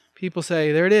because people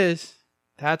say, there it is,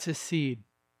 that's his seed.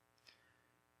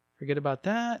 Forget about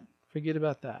that, forget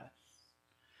about that.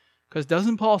 Because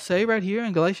doesn't Paul say right here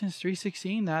in Galatians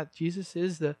 3:16 that Jesus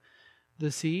is the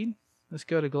seed? Let's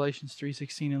go to Galatians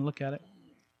 3:16 and look at it.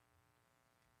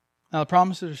 Now the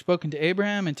promises are spoken to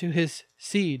Abraham and to his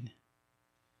seed.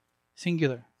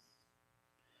 Singular.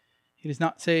 He does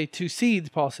not say two seeds,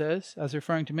 Paul says, as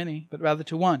referring to many, but rather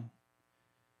to one.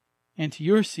 And to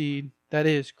your seed, that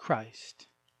is Christ.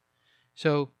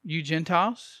 So you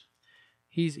Gentiles,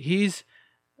 he's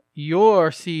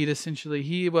your seed essentially.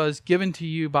 He was given to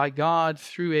you by God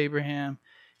through Abraham.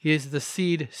 He is the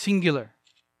seed singular.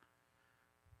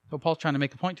 So Paul's trying to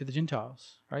make a point to the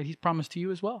Gentiles, right? He's promised to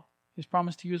you as well. He's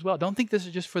promised to you as well. Don't think this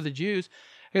is just for the Jews.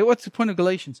 Hey, what's the point of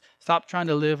Galatians? Stop trying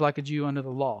to live like a Jew under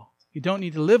the law. You don't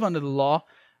need to live under the law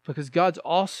because God's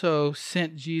also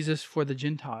sent Jesus for the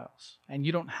Gentiles. And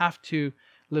you don't have to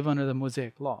live under the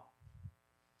Mosaic law.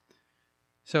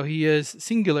 So he is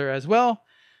singular as well.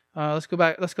 Let's go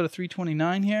back. Let's go to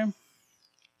 3:29 here.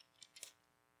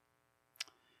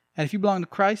 And if you belong to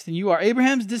Christ, then you are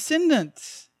Abraham's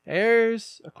descendants,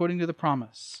 heirs according to the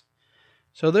promise.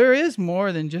 So there is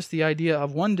more than just the idea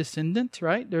of one descendant,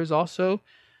 right? There's also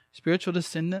spiritual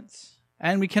descendants.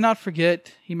 And we cannot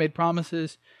forget he made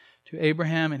promises to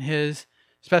Abraham and his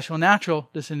special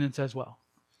natural descendants as well.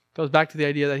 Goes back to the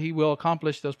idea that he will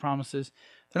accomplish those promises.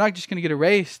 They're not just going to get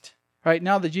erased. Right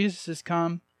now that Jesus has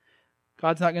come,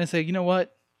 God's not going to say, you know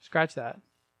what, scratch that.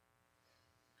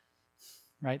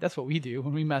 Right? That's what we do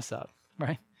when we mess up,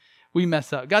 right? We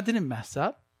mess up. God didn't mess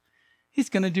up. He's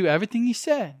going to do everything he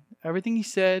said. Everything he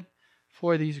said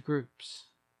for these groups.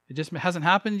 It just hasn't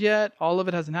happened yet. All of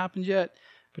it hasn't happened yet.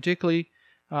 Particularly,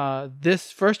 this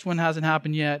first one hasn't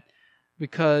happened yet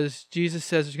because Jesus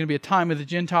says there's going to be a time of the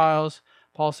Gentiles.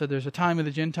 Paul said there's a time of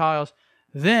the Gentiles.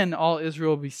 Then all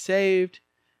Israel will be saved.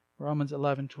 Romans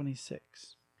 11:26.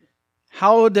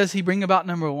 How does he bring about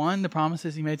number one, the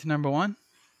promises he made to number one?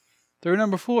 Through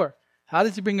number four. How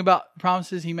does he bring about the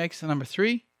promises he makes to number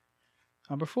three?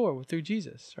 Number four, through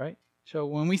Jesus, right? So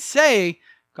when we say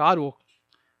God will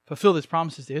fulfill his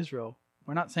promises to Israel,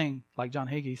 we're not saying like John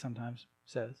Hagee sometimes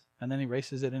says, and then he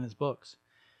erases it in his books.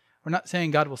 We're not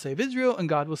saying God will save Israel and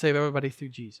God will save everybody through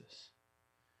Jesus.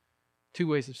 Two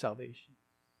ways of salvation.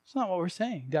 It's not what we're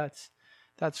saying. That's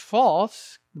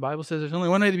false. The Bible says there's only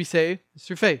one way to be saved. It's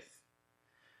through faith.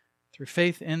 Through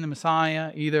faith in the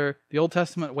Messiah, either the Old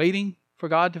Testament waiting for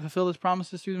God to fulfill his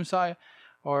promises through the Messiah,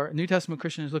 or a New Testament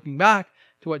Christian is looking back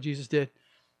to what Jesus did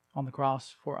on the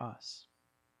cross for us.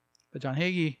 But John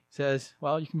Hagee says,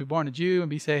 well, you can be born a Jew and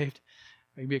be saved,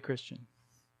 or you can be a Christian.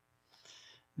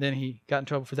 Then he got in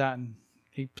trouble for that, and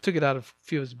he took it out of a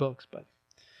few of his books, but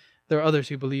there are others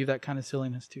who believe that kind of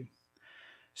silliness too.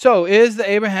 So, is the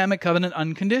Abrahamic covenant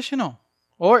unconditional?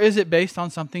 Or is it based on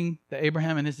something that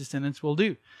Abraham and his descendants will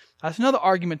do? That's another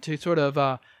argument to sort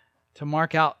of to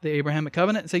mark out the Abrahamic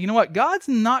covenant and say, you know what, God's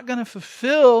not going to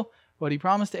fulfill what he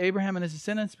promised to Abraham and his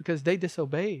descendants because they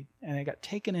disobeyed and they got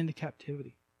taken into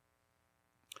captivity.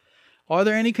 Are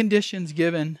there any conditions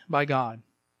given by God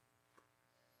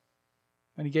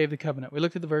when he gave the covenant? We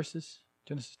looked at the verses,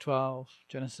 Genesis 12,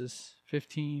 Genesis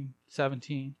 15,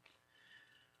 17.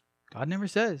 God never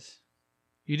says,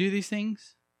 you do these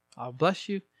things, I'll bless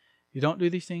you. You don't do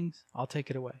these things, I'll take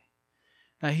it away.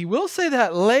 Now, he will say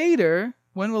that later.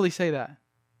 When will he say that?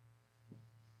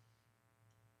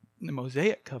 In the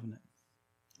Mosaic covenant.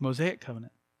 Mosaic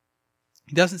covenant.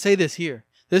 He doesn't say this here.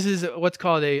 This is what's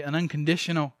called an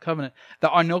unconditional covenant. There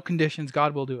are no conditions,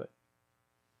 God will do it.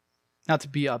 Now, to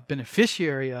be a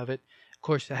beneficiary of it, of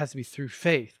course, it has to be through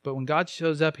faith. But when God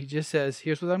shows up, he just says,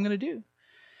 here's what I'm going to do.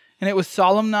 And it was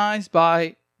solemnized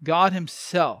by God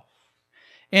himself.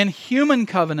 In human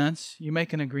covenants, you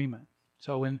make an agreement.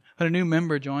 So when a new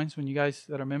member joins, when you guys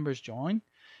that are members join,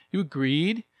 you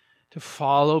agreed to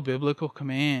follow biblical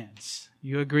commands.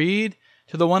 You agreed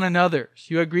to the one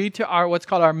another's. You agreed to our what's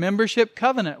called our membership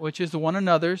covenant, which is the one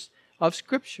another's of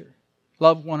Scripture.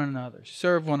 Love one another.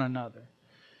 Serve one another.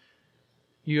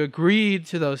 You agreed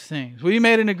to those things. We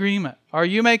made an agreement. Or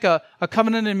you make a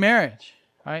covenant in marriage,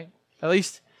 right? At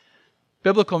least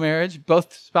biblical marriage,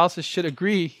 both spouses should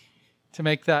agree to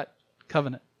make that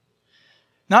covenant.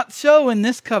 Not so in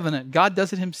this covenant. God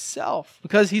does it himself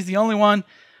because he's the only one,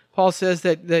 Paul says,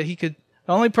 that he could,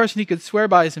 the only person he could swear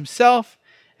by is himself,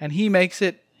 and he makes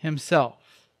it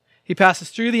himself. He passes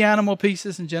through the animal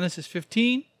pieces in Genesis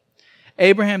 15.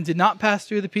 Abraham did not pass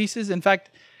through the pieces. In fact,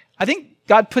 I think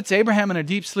God puts Abraham in a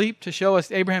deep sleep to show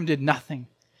us Abraham did nothing.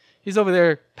 He's over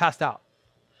there passed out.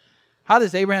 How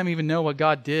does Abraham even know what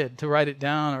God did to write it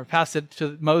down or pass it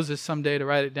to Moses someday to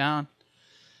write it down?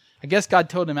 I guess God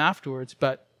told him afterwards,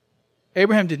 but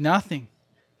Abraham did nothing.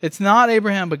 It's not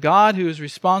Abraham, but God who is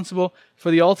responsible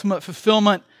for the ultimate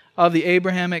fulfillment of the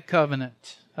Abrahamic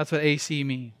covenant. That's what AC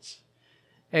means.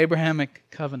 Abrahamic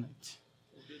covenant.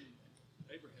 Well, didn't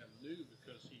Abraham knew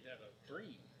because he had a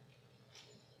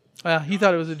dream. He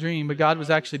thought it was a dream, but God was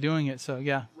actually doing it, so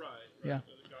yeah. Right. Yeah. God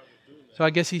was doing that. So I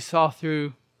guess he saw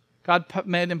through. God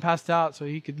made him pass out so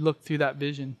he could look through that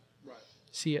vision, Right.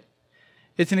 see it.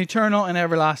 It's an eternal and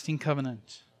everlasting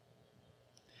covenant.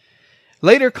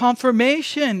 Later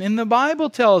confirmation in the Bible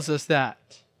tells us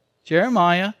that.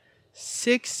 Jeremiah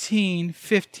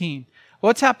 16:15.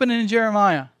 What's happening in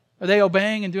Jeremiah? Are they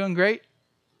obeying and doing great?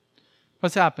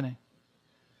 What's happening?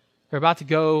 They're about to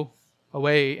go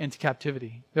away into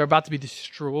captivity. They're about to be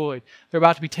destroyed. They're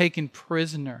about to be taken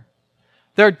prisoner.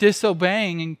 They're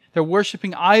disobeying and they're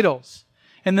worshiping idols.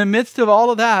 In the midst of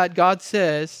all of that, God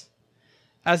says,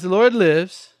 as the Lord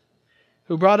lives,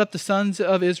 who brought up the sons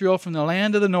of Israel from the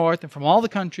land of the north and from all the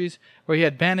countries where he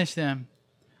had banished them,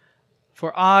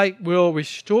 for I will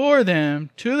restore them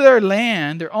to their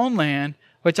land, their own land,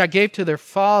 which I gave to their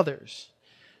fathers.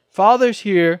 Fathers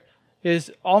here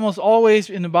is almost always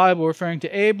in the Bible referring to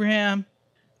Abraham,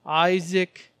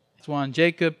 Isaac, that's one,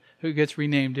 Jacob, who gets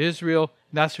renamed Israel.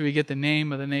 That's where we get the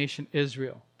name of the nation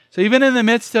Israel. So even in the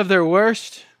midst of their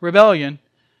worst rebellion,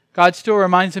 God still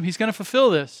reminds them He's going to fulfill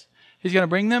this. He's going to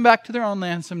bring them back to their own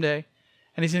land someday,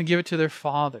 and He's going to give it to their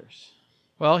fathers.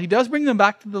 Well, He does bring them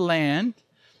back to the land.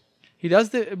 He does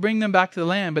bring them back to the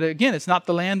land, but again, it's not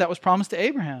the land that was promised to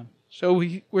Abraham. So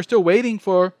we're still waiting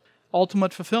for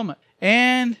ultimate fulfillment.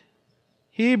 And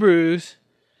Hebrews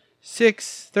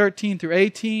 6:13 through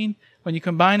 18, when you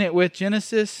combine it with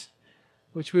Genesis,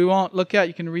 which we won't look at,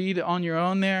 you can read on your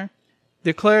own there,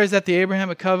 declares that the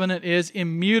Abrahamic covenant is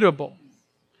immutable.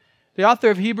 The author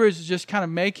of Hebrews is just kind of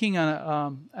making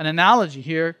an analogy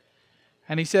here,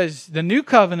 and he says the new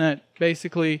covenant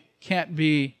basically can't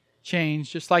be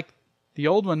changed, just like the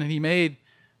old one that he made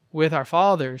with our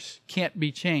fathers can't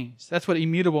be changed. That's what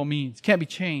immutable means. Can't be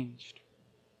changed.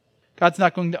 God's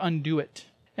not going to undo it.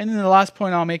 And then the last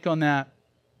point I'll make on that,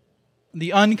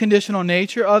 the unconditional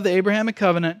nature of the Abrahamic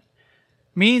covenant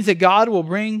means that God will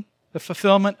bring the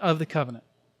fulfillment of the covenant.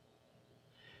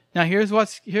 Now here's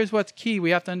what's key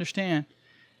we have to understand.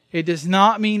 It does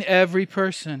not mean every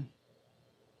person,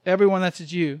 everyone that's a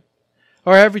Jew,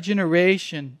 or every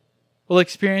generation will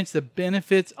experience the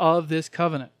benefits of this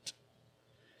covenant.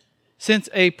 Since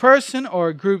a person or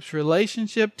a group's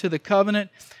relationship to the covenant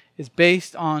is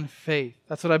based on faith.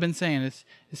 That's what I've been saying.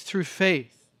 It's through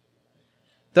faith.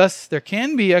 Thus, there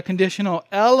can be a conditional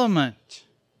element,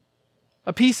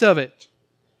 a piece of it,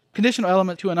 conditional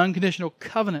element to an unconditional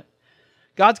covenant.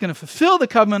 God's going to fulfill the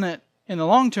covenant in the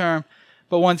long term,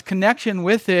 but one's connection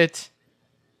with it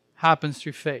happens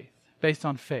through faith, based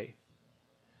on faith.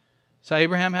 So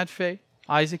Abraham had faith,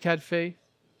 Isaac had faith,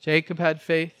 Jacob had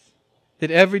faith.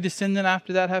 Did every descendant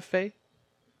after that have faith?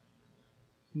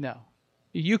 No.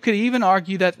 You could even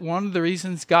argue that one of the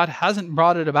reasons God hasn't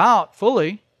brought it about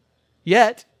fully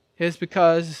yet is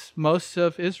because most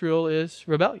of Israel is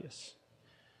rebellious.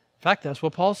 In fact, that's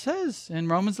what Paul says in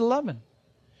Romans 11.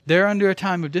 They're under a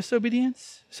time of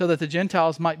disobedience so that the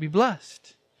Gentiles might be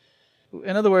blessed.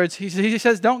 In other words, he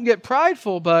says don't get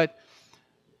prideful, but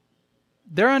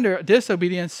they're under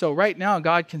disobedience, so right now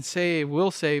God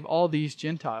will save all these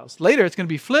Gentiles. Later it's going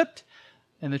to be flipped.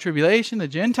 In the tribulation, the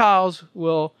Gentiles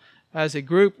will, as a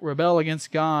group, rebel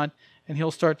against God, and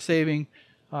He'll start saving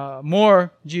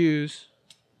more Jews,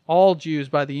 all Jews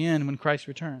by the end when Christ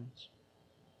returns.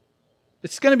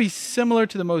 It's going to be similar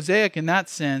to the Mosaic in that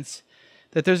sense,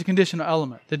 that there's a conditional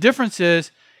element. The difference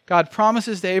is God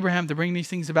promises to Abraham to bring these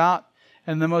things about,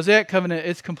 and the Mosaic covenant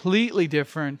is completely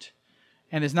different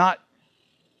and is not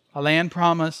a land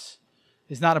promise,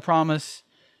 is not a promise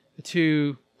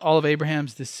to all of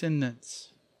Abraham's descendants.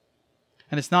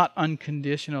 And it's not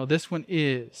unconditional. This one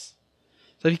is.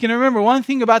 So if you can remember one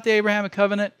thing about the Abrahamic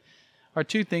covenant, or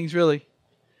two things really.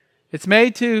 It's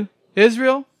made to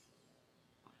Israel,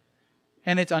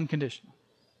 and it's unconditional.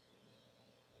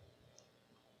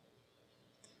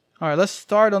 All right, let's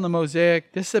start on the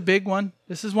Mosaic. This is a big one.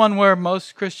 This is one where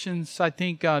most Christians, I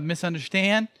think,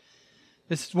 misunderstand.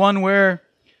 This is one where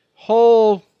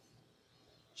whole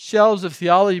shelves of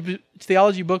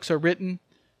theology books are written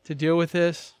to deal with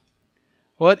this.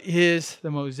 What is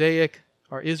the Mosaic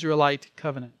or Israelite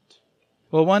covenant?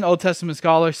 Well, one Old Testament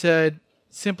scholar said,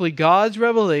 simply God's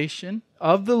revelation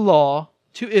of the law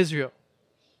to Israel.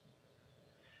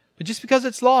 But just because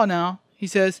it's law now, he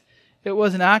says, it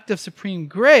was an act of supreme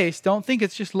grace. Don't think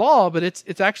it's just law, but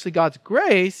it's actually God's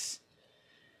grace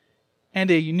and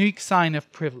a unique sign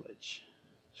of privilege.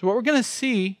 So what we're going to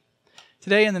see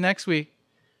today and the next week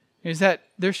is that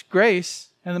there's grace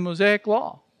in the Mosaic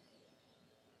law,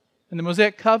 in the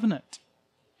Mosaic covenant.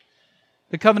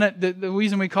 The covenant, the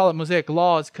reason we call it Mosaic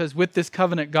law is because with this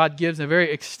covenant, God gives a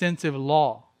very extensive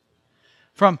law.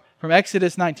 From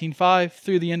Exodus 19:5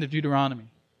 through the end of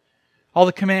Deuteronomy. All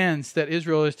the commands that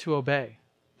Israel is to obey.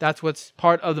 That's what's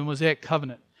part of the Mosaic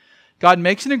covenant. God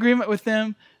makes an agreement with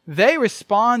them. They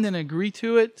respond and agree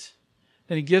to it.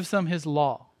 Then He gives them His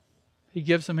law. He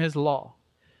gives them His law.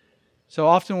 So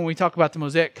often when we talk about the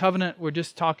Mosaic covenant, we're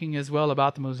just talking as well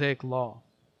about the Mosaic law.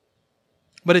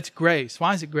 But it's grace.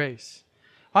 Why is it grace?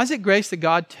 Why is it grace that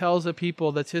God tells a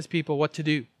people that's His people what to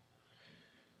do?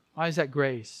 Why is that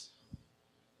grace?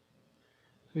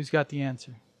 Who's got the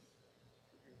answer?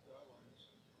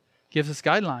 Gives us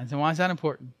guidelines. And why is that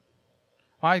important?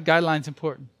 Why are guidelines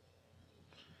important?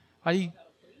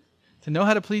 To know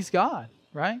how to please God,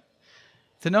 right?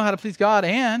 To know how to please God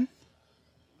and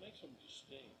makes them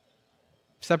distinct.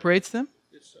 Separates them.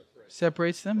 It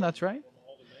Separates them, that's right. from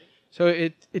all the nations. So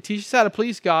it teaches us how to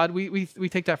please God. We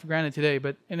take that for granted today,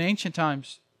 but in ancient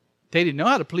times, they didn't know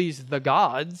how to please the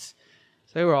gods.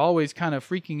 So they were always kind of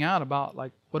freaking out about,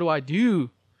 like, what do I do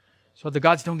so the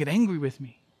gods don't get angry with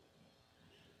me?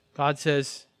 God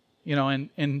says,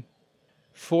 in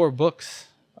 4 books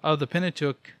of the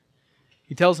Pentateuch,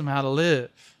 He tells them how to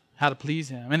live, how to please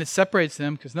Him. And it separates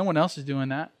them because no one else is doing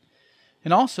that.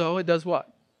 And also, it does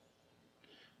what?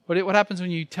 What happens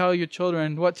when you tell your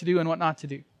children what to do and what not to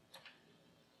do?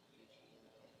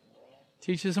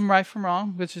 Teaches them right from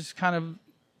wrong, which is kind of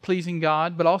pleasing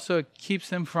God, but also it keeps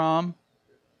them from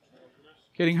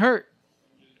getting hurt.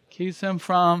 Keeps them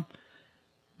from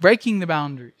breaking the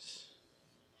boundaries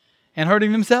and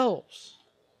hurting themselves.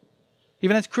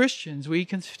 Even as Christians, we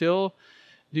can still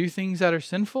do things that are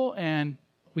sinful and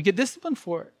we get disciplined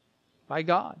for it by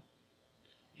God.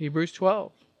 Hebrews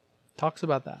 12 talks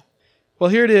about that. Well,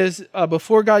 here it is.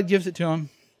 Before God gives it to him,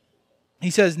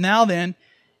 He says, "Now then,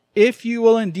 if you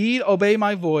will indeed obey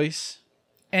my voice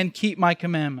and keep my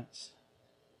commandments."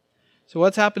 So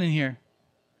what's happening here?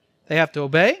 They have to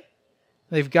obey.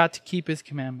 They've got to keep His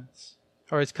commandments,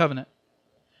 or His covenant,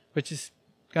 which is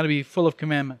got to be full of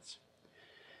commandments.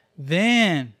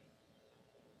 Then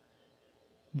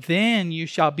you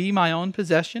shall be my own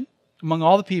possession among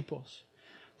all the peoples,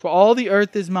 for all the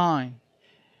earth is mine.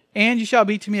 And you shall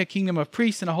be to me a kingdom of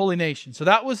priests and a holy nation. So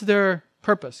that was their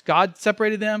purpose. God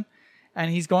separated them,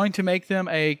 and He's going to make them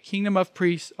a kingdom of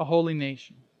priests, a holy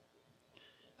nation.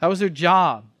 That was their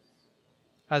job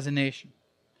as a nation.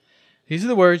 These are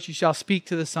the words you shall speak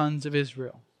to the sons of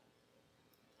Israel.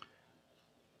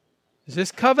 Is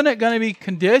this covenant going to be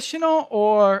conditional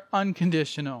or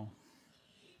unconditional?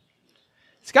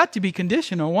 It's got to be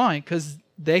conditional. Why? Because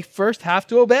they first have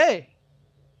to obey.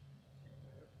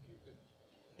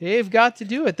 They've got to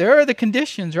do it. There are the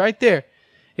conditions right there.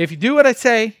 If you do what I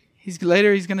say, he's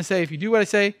going to say, if you do what I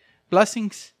say,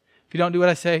 blessings. If you don't do what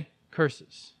I say,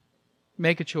 curses.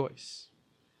 Make a choice.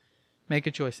 Make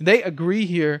a choice. And they agree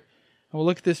here, and we'll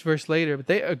look at this verse later, but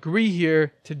they agree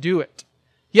here to do it.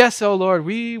 Yes, O Lord,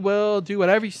 we will do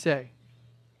whatever you say.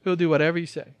 We'll do whatever you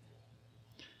say.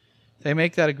 They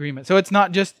make that agreement. So it's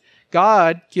not just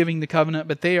God giving the covenant,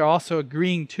 but they are also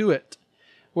agreeing to it.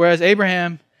 Whereas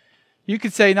Abraham, you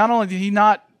could say not only did he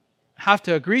not have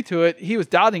to agree to it, he was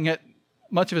doubting it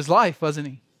much of his life, wasn't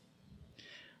he?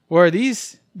 Where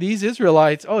these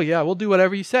Israelites, oh yeah, we'll do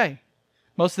whatever you say.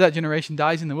 Most of that generation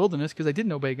dies in the wilderness because they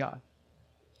didn't obey God.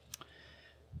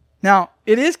 Now,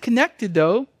 it is connected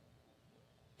though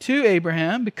to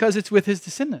Abraham because it's with his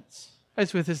descendants.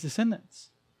 It's with his descendants.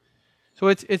 So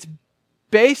it's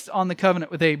based on the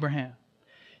covenant with Abraham.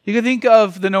 You can think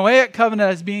of the Noahic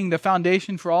covenant as being the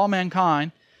foundation for all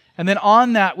mankind. And then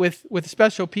on that with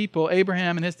special people,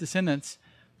 Abraham and his descendants,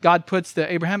 God puts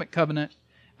the Abrahamic covenant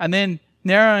and then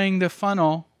narrowing the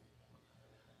funnel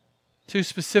to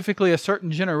specifically a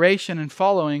certain generation and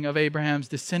following of Abraham's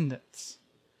descendants.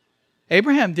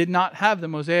 Abraham did not have the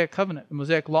Mosaic covenant, the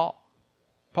Mosaic law.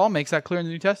 Paul makes that clear in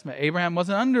the New Testament. Abraham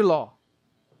wasn't under law.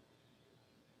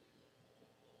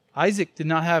 Isaac did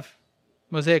not have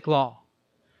Mosaic law.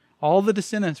 All the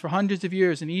descendants for hundreds of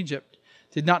years in Egypt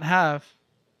did not have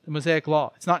the Mosaic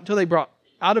law. It's not until they brought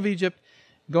out of Egypt,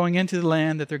 going into the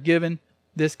land, that they're given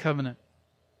this covenant.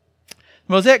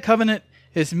 The Mosaic covenant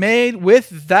is made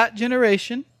with that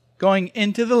generation going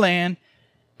into the land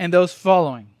and those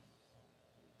following,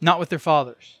 not with their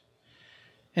fathers.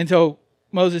 And so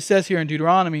Moses says here in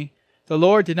Deuteronomy, the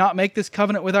Lord did not make this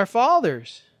covenant with our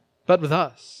fathers, but with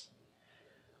us.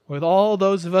 With all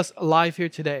those of us alive here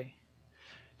today.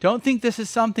 Don't think this is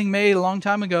something made a long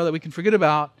time ago that we can forget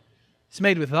about. It's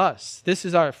made with us. This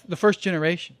is the first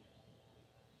generation.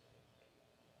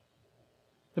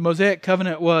 The Mosaic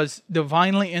covenant was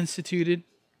divinely instituted,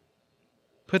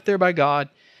 put there by God,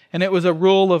 and it was a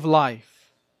rule of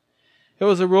life. It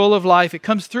was a rule of life. It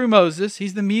comes through Moses.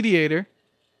 He's the mediator.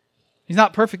 He's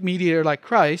not a perfect mediator like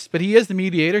Christ, but he is the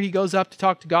mediator. He goes up to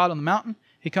talk to God on the mountain.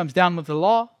 He comes down with the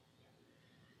law.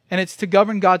 And it's to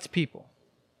govern God's people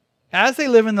as they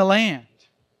live in the land.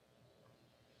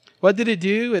 What did it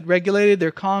do? It regulated their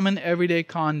common everyday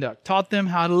conduct, taught them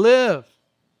how to live.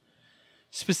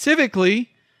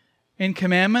 Specifically, in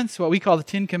commandments, what we call the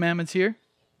 10 Commandments here.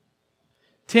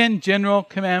 10 general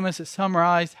commandments that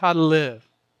summarize how to live.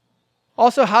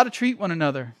 Also, how to treat one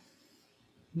another.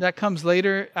 That comes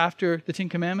later after the 10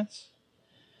 Commandments.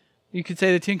 You could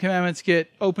say the 10 Commandments get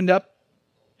opened up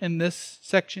in this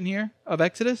section here of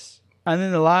Exodus. And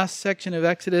then the last section of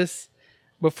Exodus,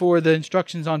 before the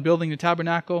instructions on building the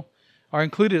tabernacle, are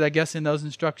included, I guess, in those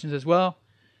instructions as well,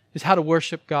 is how to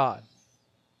worship God.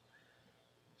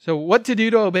 So what to do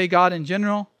to obey God in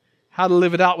general, how to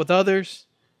live it out with others,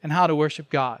 and how to worship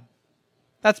God.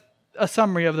 That's a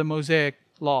summary of the Mosaic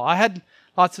law. I had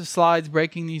lots of slides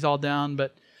breaking these all down,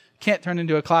 but can't turn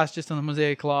into a class just on the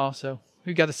Mosaic law, so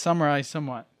we've got to summarize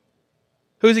somewhat.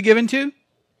 Who's it given to?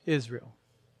 Israel.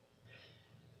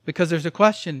 Because there's a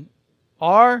question,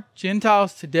 are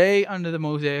Gentiles today under the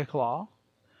Mosaic law?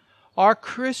 Are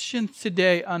Christians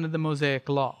today under the Mosaic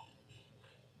law?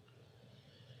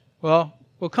 Well,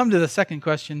 we'll come to the second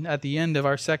question at the end of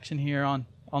our section here on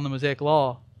the Mosaic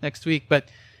law next week, but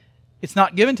it's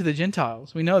not given to the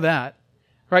Gentiles. We know that.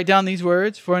 Write down these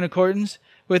words, for in accordance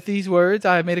with these words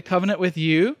I have made a covenant with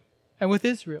you and with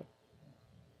Israel.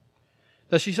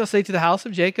 Thus you shall say to the house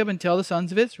of Jacob and tell the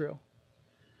sons of Israel.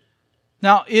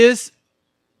 Now, is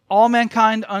all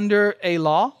mankind under a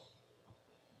law?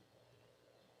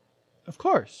 Of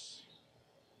course.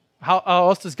 How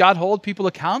else does God hold people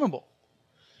accountable?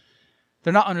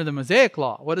 They're not under the Mosaic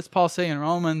law. What does Paul say in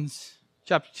Romans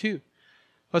chapter 2?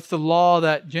 What's the law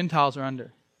that Gentiles are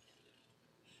under?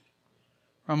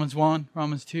 Romans 1,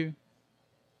 Romans 2.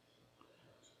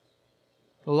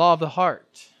 The law of the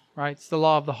heart, right? It's the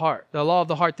law of the heart. The law of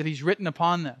the heart that He's written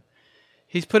upon them.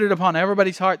 He's put it upon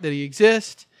everybody's heart that He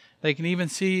exists. They can even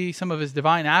see some of His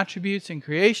divine attributes in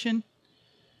creation.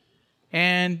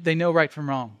 And they know right from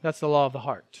wrong. That's the law of the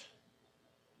heart.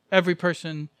 Every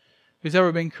person who's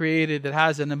ever been created that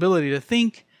has an ability to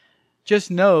think just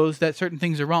knows that certain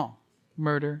things are wrong.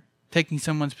 Murder, taking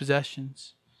someone's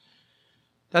possessions.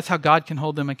 That's how God can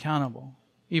hold them accountable,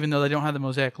 even though they don't have the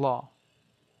Mosaic law.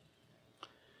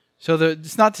 So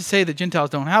it's not to say that Gentiles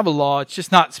don't have a law. It's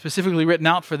just not specifically written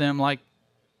out for them like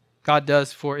God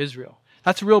does for Israel.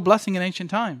 That's a real blessing in ancient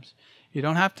times. You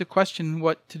don't have to question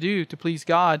what to do to please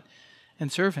God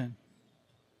and serve Him.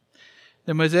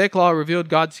 The Mosaic law revealed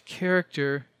God's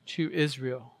character to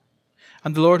Israel.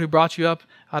 I'm the Lord who brought you up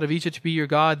out of Egypt to be your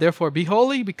God. Therefore be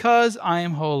holy because I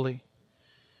am holy.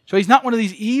 So He's not one of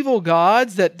these evil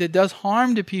gods that does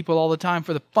harm to people all the time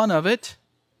for the fun of it.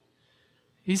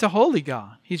 He's a holy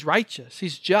God. He's righteous.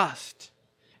 He's just.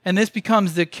 And this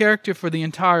becomes the character for the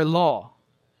entire law.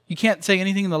 You can't say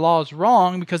anything in the law is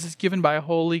wrong because it's given by a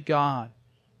holy God.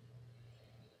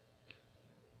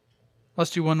 Let's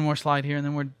do one more slide here and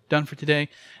then we're done for today.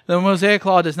 The Mosaic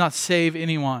law does not save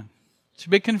anyone. It's a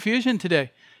big confusion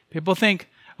today. People think,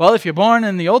 well, if you're born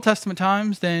in the Old Testament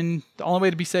times, then the only way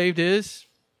to be saved is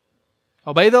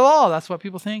obey the law. That's what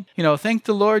people think. Thank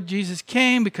the Lord Jesus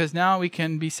came because now we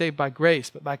can be saved by grace.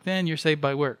 But back then, you're saved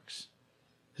by works.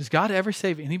 Does God ever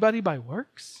save anybody by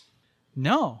works?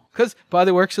 No. Because by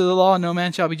the works of the law, no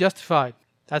man shall be justified.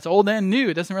 That's old and new.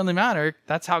 It doesn't really matter.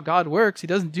 That's how God works. He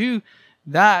doesn't do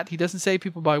that. He doesn't save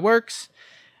people by works.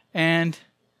 And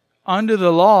under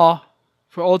the law,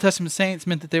 for Old Testament saints,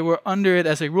 meant that they were under it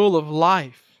as a rule of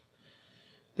life.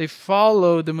 They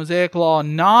followed the Mosaic law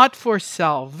not for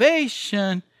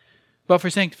salvation, but for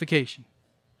sanctification.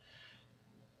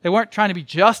 They weren't trying to be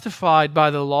justified by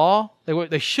the law.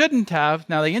 They shouldn't have.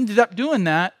 Now, they ended up doing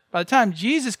that. By the time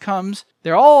Jesus comes,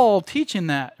 they're all teaching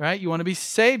that, right? You want to be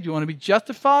saved? You want to be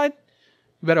justified?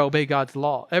 You better obey God's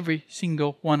law. Every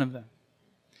single one of them.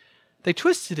 They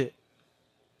twisted it.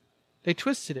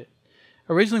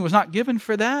 Originally was not given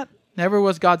for that. Never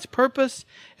was God's purpose.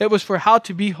 It was for how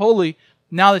to be holy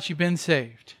now that you've been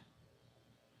saved.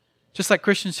 Just like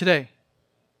Christians today.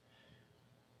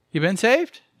 You've been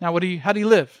saved? Now how do you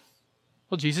live?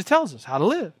 Well, Jesus tells us how to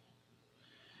live.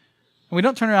 And we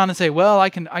don't turn around and say, well, I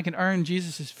can earn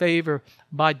Jesus' favor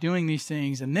by doing these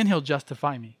things, and then he'll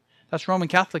justify me. That's Roman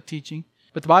Catholic teaching.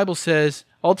 But the Bible says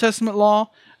Old Testament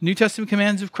law, New Testament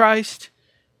commands of Christ,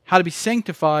 how to be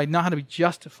sanctified, not how to be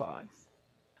justified.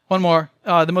 One more.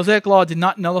 The Mosaic law did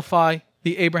not nullify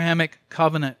the Abrahamic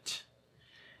covenant.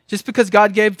 Just because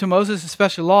God gave to Moses a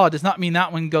special law does not mean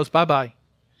that one goes bye-bye.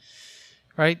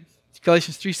 Right?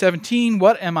 Galatians 3:17,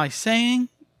 what am I saying?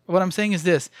 What I'm saying is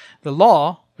this. The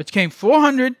law, which came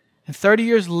 430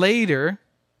 years later,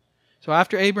 so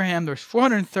after Abraham, there's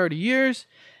 430 years,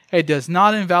 it does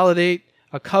not invalidate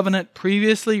a covenant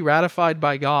previously ratified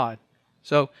by God.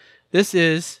 So this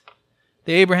is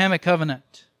the Abrahamic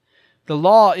covenant. The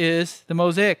law is the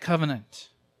Mosaic covenant.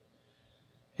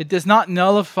 It does not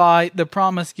nullify the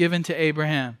promise given to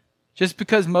Abraham. Just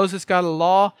because Moses got a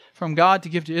law from God to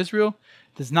give to Israel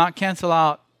does not cancel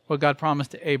out what God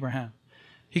promised to Abraham.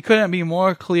 He couldn't be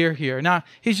more clear here. Now,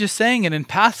 he's just saying it in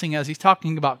passing as he's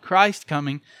talking about Christ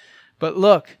coming. But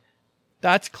look,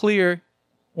 that's clear.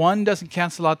 One doesn't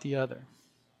cancel out the other.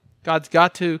 God's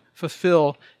got to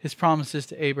fulfill his promises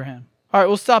to Abraham. All right,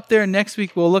 we'll stop there. Next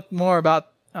week, we'll look more about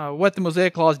what the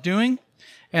Mosaic Law is doing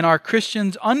and are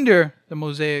Christians under the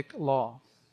Mosaic Law.